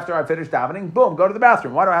 seconds after I finish davening, boom, go to the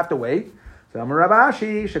bathroom. Why do I have to wait? That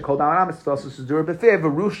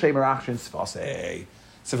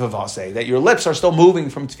your lips are still moving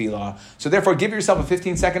from tefillah. So therefore, give yourself a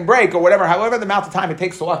 15-second break, or whatever, however the amount of time it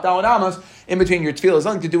takes to walk down amos in between your tefillah. It's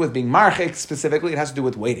nothing to do with being marchik specifically. It has to do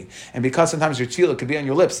with waiting. And because sometimes your tefillah could be on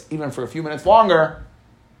your lips even for a few minutes longer,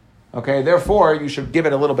 okay, therefore, you should give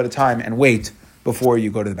it a little bit of time and wait before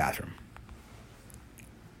you go to the bathroom.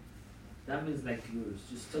 That means like you're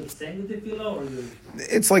still saying the tefillah, or you're...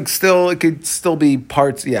 It's like it could still be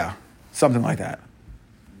parts, yeah, something like that.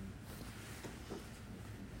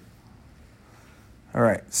 All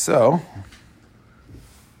right, so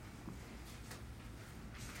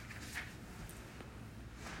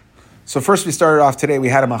first we started off today, we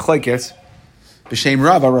had a machlekes, b'shem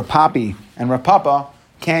Rava, Rapapi, and Rapapa,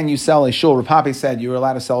 can you sell a shul? Rapapi said you were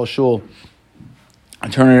allowed to sell a shul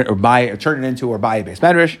and turn it into or buy a base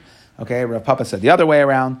medrash. Okay, Rapapa said the other way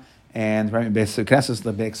around, and base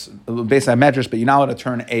medrash, but you're not allowed to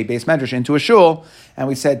turn a base medrash into a shul. And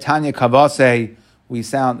we said Tanya Kavase. It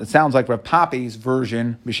sounds like Rav Papi's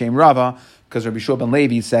version, B'Shem Rava, because Rabbi Shua ben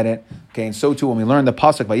Levi said it. Okay, and so too when we learned the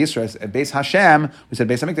pasuk by Yisrael at Beis Hashem, we said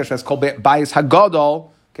Beis Hamikdash is called Bayis Hagadol.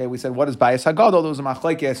 Okay, we said what is Bayis Hagadol? There was a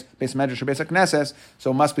machlekes, Beis Medrash or Beis Knesses,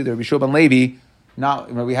 so it must be the Rabbi Shua ben Levi. Now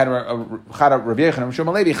we had a Rabbi Yechon, Rabbi Shua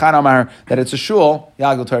ben Levi, Chad Amar that it's a shul,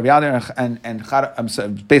 Yagul Torah Yader, and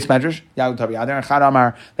Beis Medrash, Yagul Torah Yader, and Chad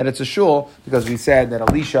Amar that it's a shul because we said that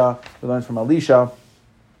Elisha, we learned from Elisha.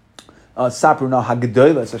 Sapruna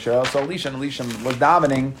Hagdoilas Asher. So Elisha was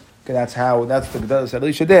davening. Okay, that's the Gedolos that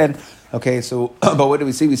Elisha did. Okay, so but what do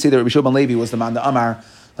we see? We see that Rabbi Shua ben Levi was the man the Amar,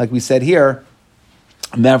 like we said here.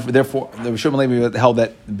 And therefore, the Rabbi Shua ben Levi held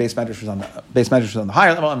that the base medrash was on the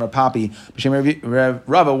higher level, and Rapapi, B'Shem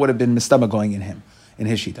Rava would have been mistama going in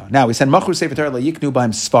his shita. Now we said Machur Sefer Torah Yiknu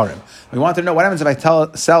B'Hem Sfarim. We wanted to know what happens if I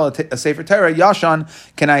sell a Sefer Torah Yashan.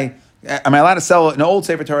 Am I allowed to sell an old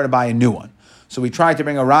Sefer Torah to buy a new one? So we tried to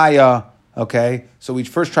bring a raya. Okay, so we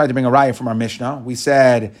first tried to bring a raya from our Mishnah. We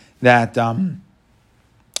said that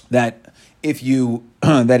if you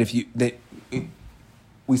have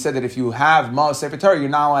Ma'as Sefer Torah, you're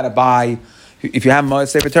not allowed to buy. If you have Ma'as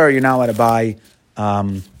Sefer Torah, you're not allowed to buy.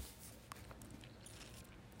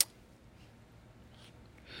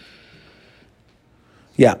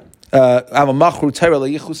 Yeah. We say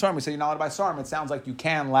you're not allowed to buy sarm. It sounds like you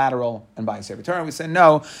can lateral and buy a sefer Torah. We say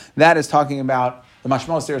no, that is talking about, the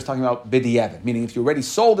mashmos there is talking about b'diavad, meaning if you already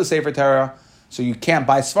sold a sefer Torah, so you can't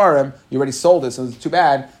buy svarim, you already sold it, so it's too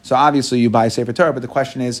bad, so obviously you buy a sefer Torah, but the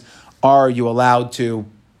question is, are you allowed to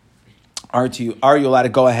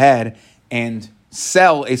go ahead and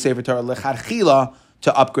sell a sefer Torah lecharchila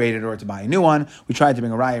to upgrade it or to buy a new one? We tried to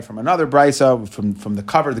bring a raya from another brisa, from the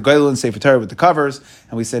cover, the Goylin Sefer Torah with the covers,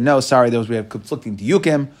 and we said, no, sorry, those we have conflicting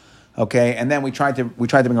diukim, okay? And then we tried to bring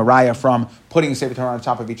a raya from putting a Sefer Torah on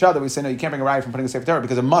top of each other. We said, no, you can't bring a raya from putting a Sefer Torah,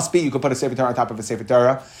 because it must be you could put a Sefer Torah on top of a Sefer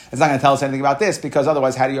Torah. It's not going to tell us anything about this, because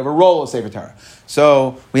otherwise, how do you have a roll of Sefer Torah?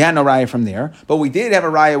 So we had no raya from there, but we did have a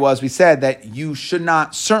raya we said that you should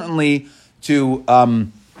not, certainly to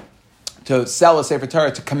sell a Sefer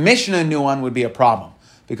Torah, to commission a new one would be a problem,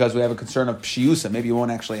 because we have a concern of pshiusa. Maybe you won't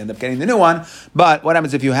actually end up getting the new one. But what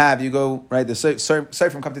happens if you go, right, the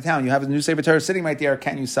Seifrim come to town, you have a new Sefer Torah sitting right there,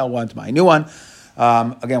 can you sell one to buy a new one?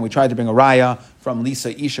 Again, we tried to bring a raya from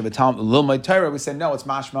Lisa Isha V'Talmud Lilmod Torah. We said, no, it's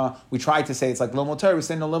mashma. We tried to say it's like Lilmod Torah. We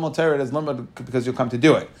said, no, Lilmod Torah is Lilmod because you'll come to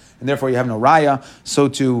do it. And therefore you have no raya. So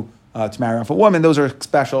to marry off a woman, those are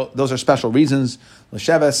special reasons.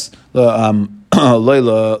 L'sheves, the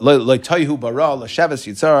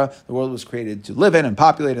world was created to live in and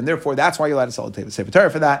populate, and therefore that's why you're allowed to sell a Sefer Torah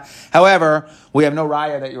for that. However, we have no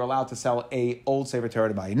raya that you're allowed to sell a old Sefer Torah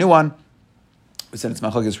to buy a new one. We said it's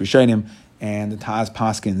Machlokes Rishonim and the Taz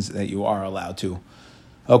Paskins that you are allowed to.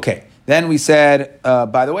 Okay, then we said,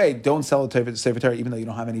 by the way, don't sell a Sefer Torah even though you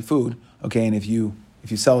don't have any food. Okay, and if you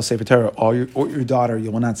sell a Sefer Torah or your daughter,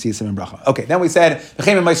 you will not see a Simon Bracha. Okay, then we said,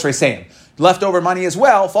 leftover money as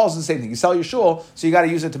well falls in the same thing. You sell your shul, so you got to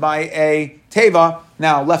use it to buy a teva.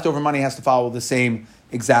 Now, leftover money has to follow the same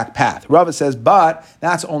exact path. Rava says, but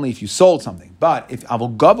that's only if you sold something. But if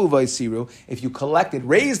avogabu v'isiru, if you collected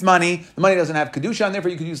raised money, the money doesn't have kedusha, and therefore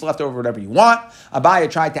you could use leftover whatever you want. Abaya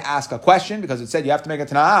tried to ask a question because it said you have to make a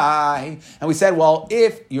tanai, and we said, well,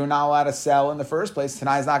 if you're not allowed to sell in the first place,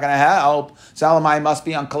 tanai is not going to help. Salamai must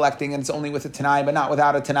be on collecting, and it's only with a tanai, but not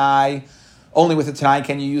without a tanai. Only with a tanai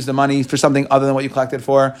can you use the money for something other than what you collected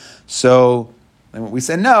for. So and we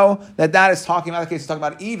said no, that is talking about the case, is talking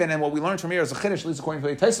about even, and what we learned from here is a chiddush, at least according to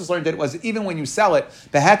the Taisus learned it, was even when you sell it,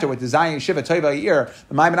 beheter with the Zayin Shiva Toiva Eir,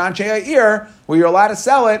 the Maimanan Shea Eir, where you're allowed to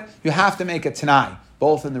sell it, you have to make a tanai,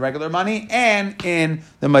 both in the regular money and in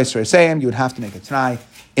the Meiser Seyim, you would have to make a tanai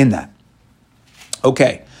in that.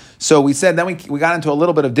 Okay. So we said, then we got into a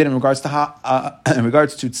little bit of din in regards to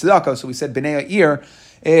tzedakah. So we said b'nei eir,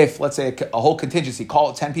 if, let's say, a whole contingency,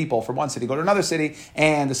 call it 10 people from one city, go to another city,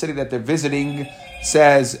 and the city that they're visiting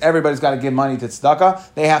says everybody's got to give money to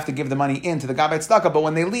tzedakah, they have to give the money into the gabbai tzedakah, but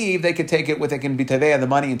when they leave, they could take it with, they can be teveya the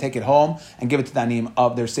money and take it home and give it to the anim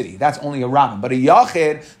of their city. That's only a rabbin. But a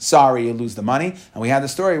yachid, sorry, you lose the money. And we had the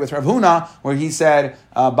story with Rav Huna, where he said,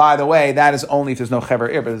 by the way, that is only if there's no chever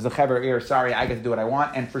ir, but if there's a chever ir, sorry, I get to do what I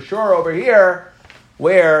want. And for sure over here,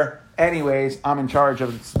 where, anyways, I'm in charge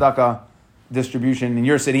of the tzedakah distribution in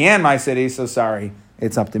your city and my city, so sorry,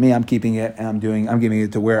 it's up to me. I'm keeping it and I'm giving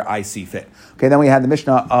it to where I see fit. Okay, then we had the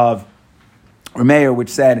Mishnah of Rameir, which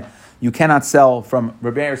said you cannot sell from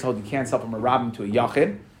Rameir told you can't sell from a rabbin to a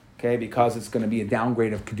yachid, okay, because it's going to be a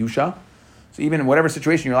downgrade of kedusha. So even in whatever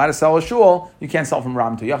situation you're allowed to sell a shul, you can't sell from a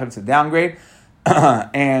rabbin to a yachid. It's a downgrade.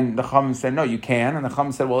 And the Chacham said no, you can. And the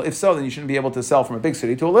Chacham said, well, if so, then you shouldn't be able to sell from a big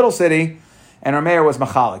city to a little city. And Rameir was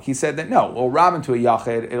machalik. He said that no, well, rabbin to a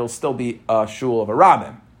yachid, it'll still be a shul of a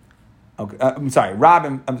rabbin. Okay, I'm sorry,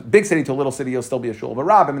 rabbin, big city to a little city, it'll still be a shul of a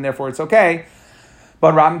rabbin, and therefore it's okay.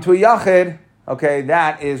 But rabbin to a yachid, okay,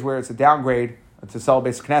 that is where it's a downgrade to sell a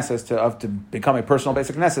basic knesses, to become a personal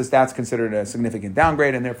basic knesses. That's considered a significant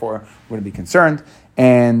downgrade, and therefore we're going to be concerned.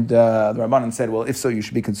 And the Rabbanan said, well, if so, you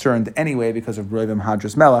should be concerned anyway because of Roivim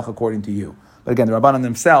Hadras Melech, according to you. But again, the Rabbanan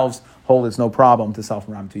themselves hold it's no problem to sell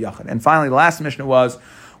from Ram to Yachid. And finally, the last Mishnah was,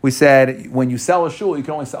 we said, when you sell a shul, you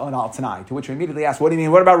can only sell it al tanai. To which we immediately asked, what do you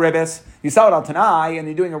mean? What about ribbis? You sell it al tanai, and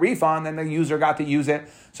you're doing a refund, and the user got to use it.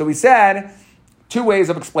 So we said, two ways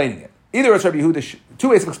of explaining it. Either it's Rabbi Yehuda, two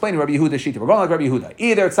ways of explaining Rabbi Yehuda Shita. We're going like Rabbi Yehuda.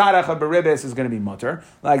 Either tzarech b'ribbis is going to be mutter,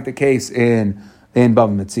 like the case in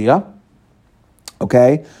Bava Metzia.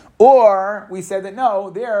 Okay? Or we said that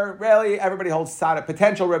no, there really everybody holds tzarech.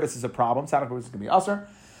 Potential ribbis is a problem. Tzarech ribbis is going to be usher.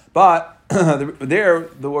 But there,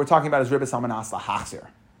 what we're talking about is ribbis al manas lahachzir.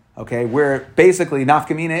 Okay, where basically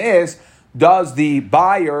nafkamina is, does the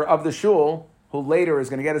buyer of the shul, who later is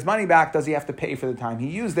going to get his money back, does he have to pay for the time he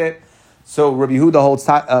used it? So Rabbi Yehuda holds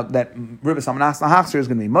that Ribbis Amanas Lahachzer is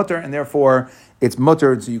going to be mutter, and therefore it's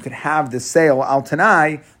muttered, so you could have the sale al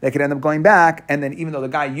tanai that could end up going back, and then even though the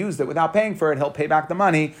guy used it without paying for it, he'll pay back the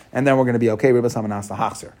money, and then we're going to be okay, Ribbis Amanas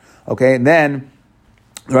Lahachzer. Okay, and then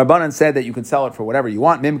the Rabbanan said that you can sell it for whatever you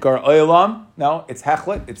want. Mimkar oilam. No, it's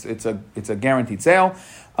hechlet. It's a guaranteed sale,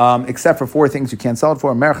 except for 4 things you can't sell it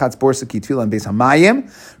for: merchatz, borsa, kitfila, and beis hamayim.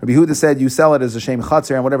 Rabbi Yehuda said you sell it as a shem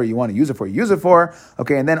chatzir and whatever you want to use it for, you use it for.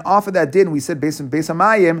 Okay, and then off of that din we said beis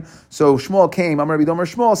hamayim. So Shmuel came. Amar Rabbi Domer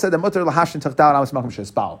Shmuel said that mutar lahashin tachtal amas makom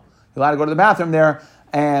shespal. You're allowed to go to the bathroom there,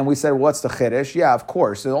 and we said, what's the chiddush? Yeah, of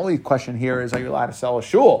course. The only question here is, are you allowed to sell a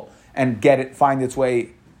shul and find its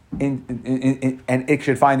way? And it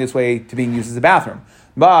should find its way to being used as a bathroom.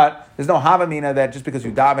 But there's no havamina that just because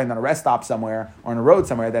you daven on a rest stop somewhere or on a road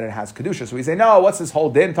somewhere that it has kedusha. So we say, no, what's this whole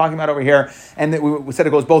din talking about over here? And we said it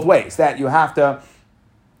goes both ways. That you have to,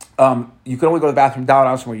 you can only go to the bathroom daven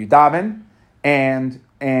house from where you daven, and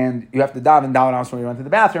you have to daven house from where you went to the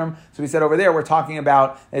bathroom. So we said over there we're talking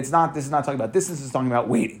about this is not talking about distance. This is talking about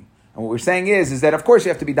waiting. And what we're saying is that, of course, you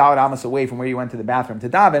have to be Dawud Amos away from where you went to the bathroom to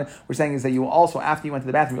daven. We're saying is that you also, after you went to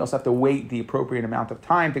the bathroom, you also have to wait the appropriate amount of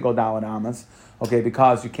time to go Dawud Amos, okay,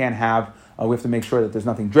 because you can't have, we have to make sure that there's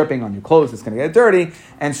nothing dripping on your clothes that's going to get dirty.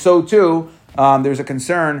 And so, too, there's a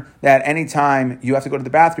concern that anytime you have to go to the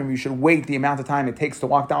bathroom, you should wait the amount of time it takes to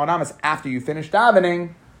walk Dawud Amos after you finish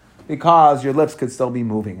davening, because your lips could still be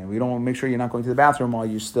moving. And we don't want to make sure you're not going to the bathroom while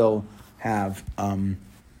you still have...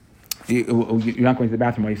 you're not going to the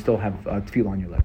bathroom while you still have tefillah on your lips.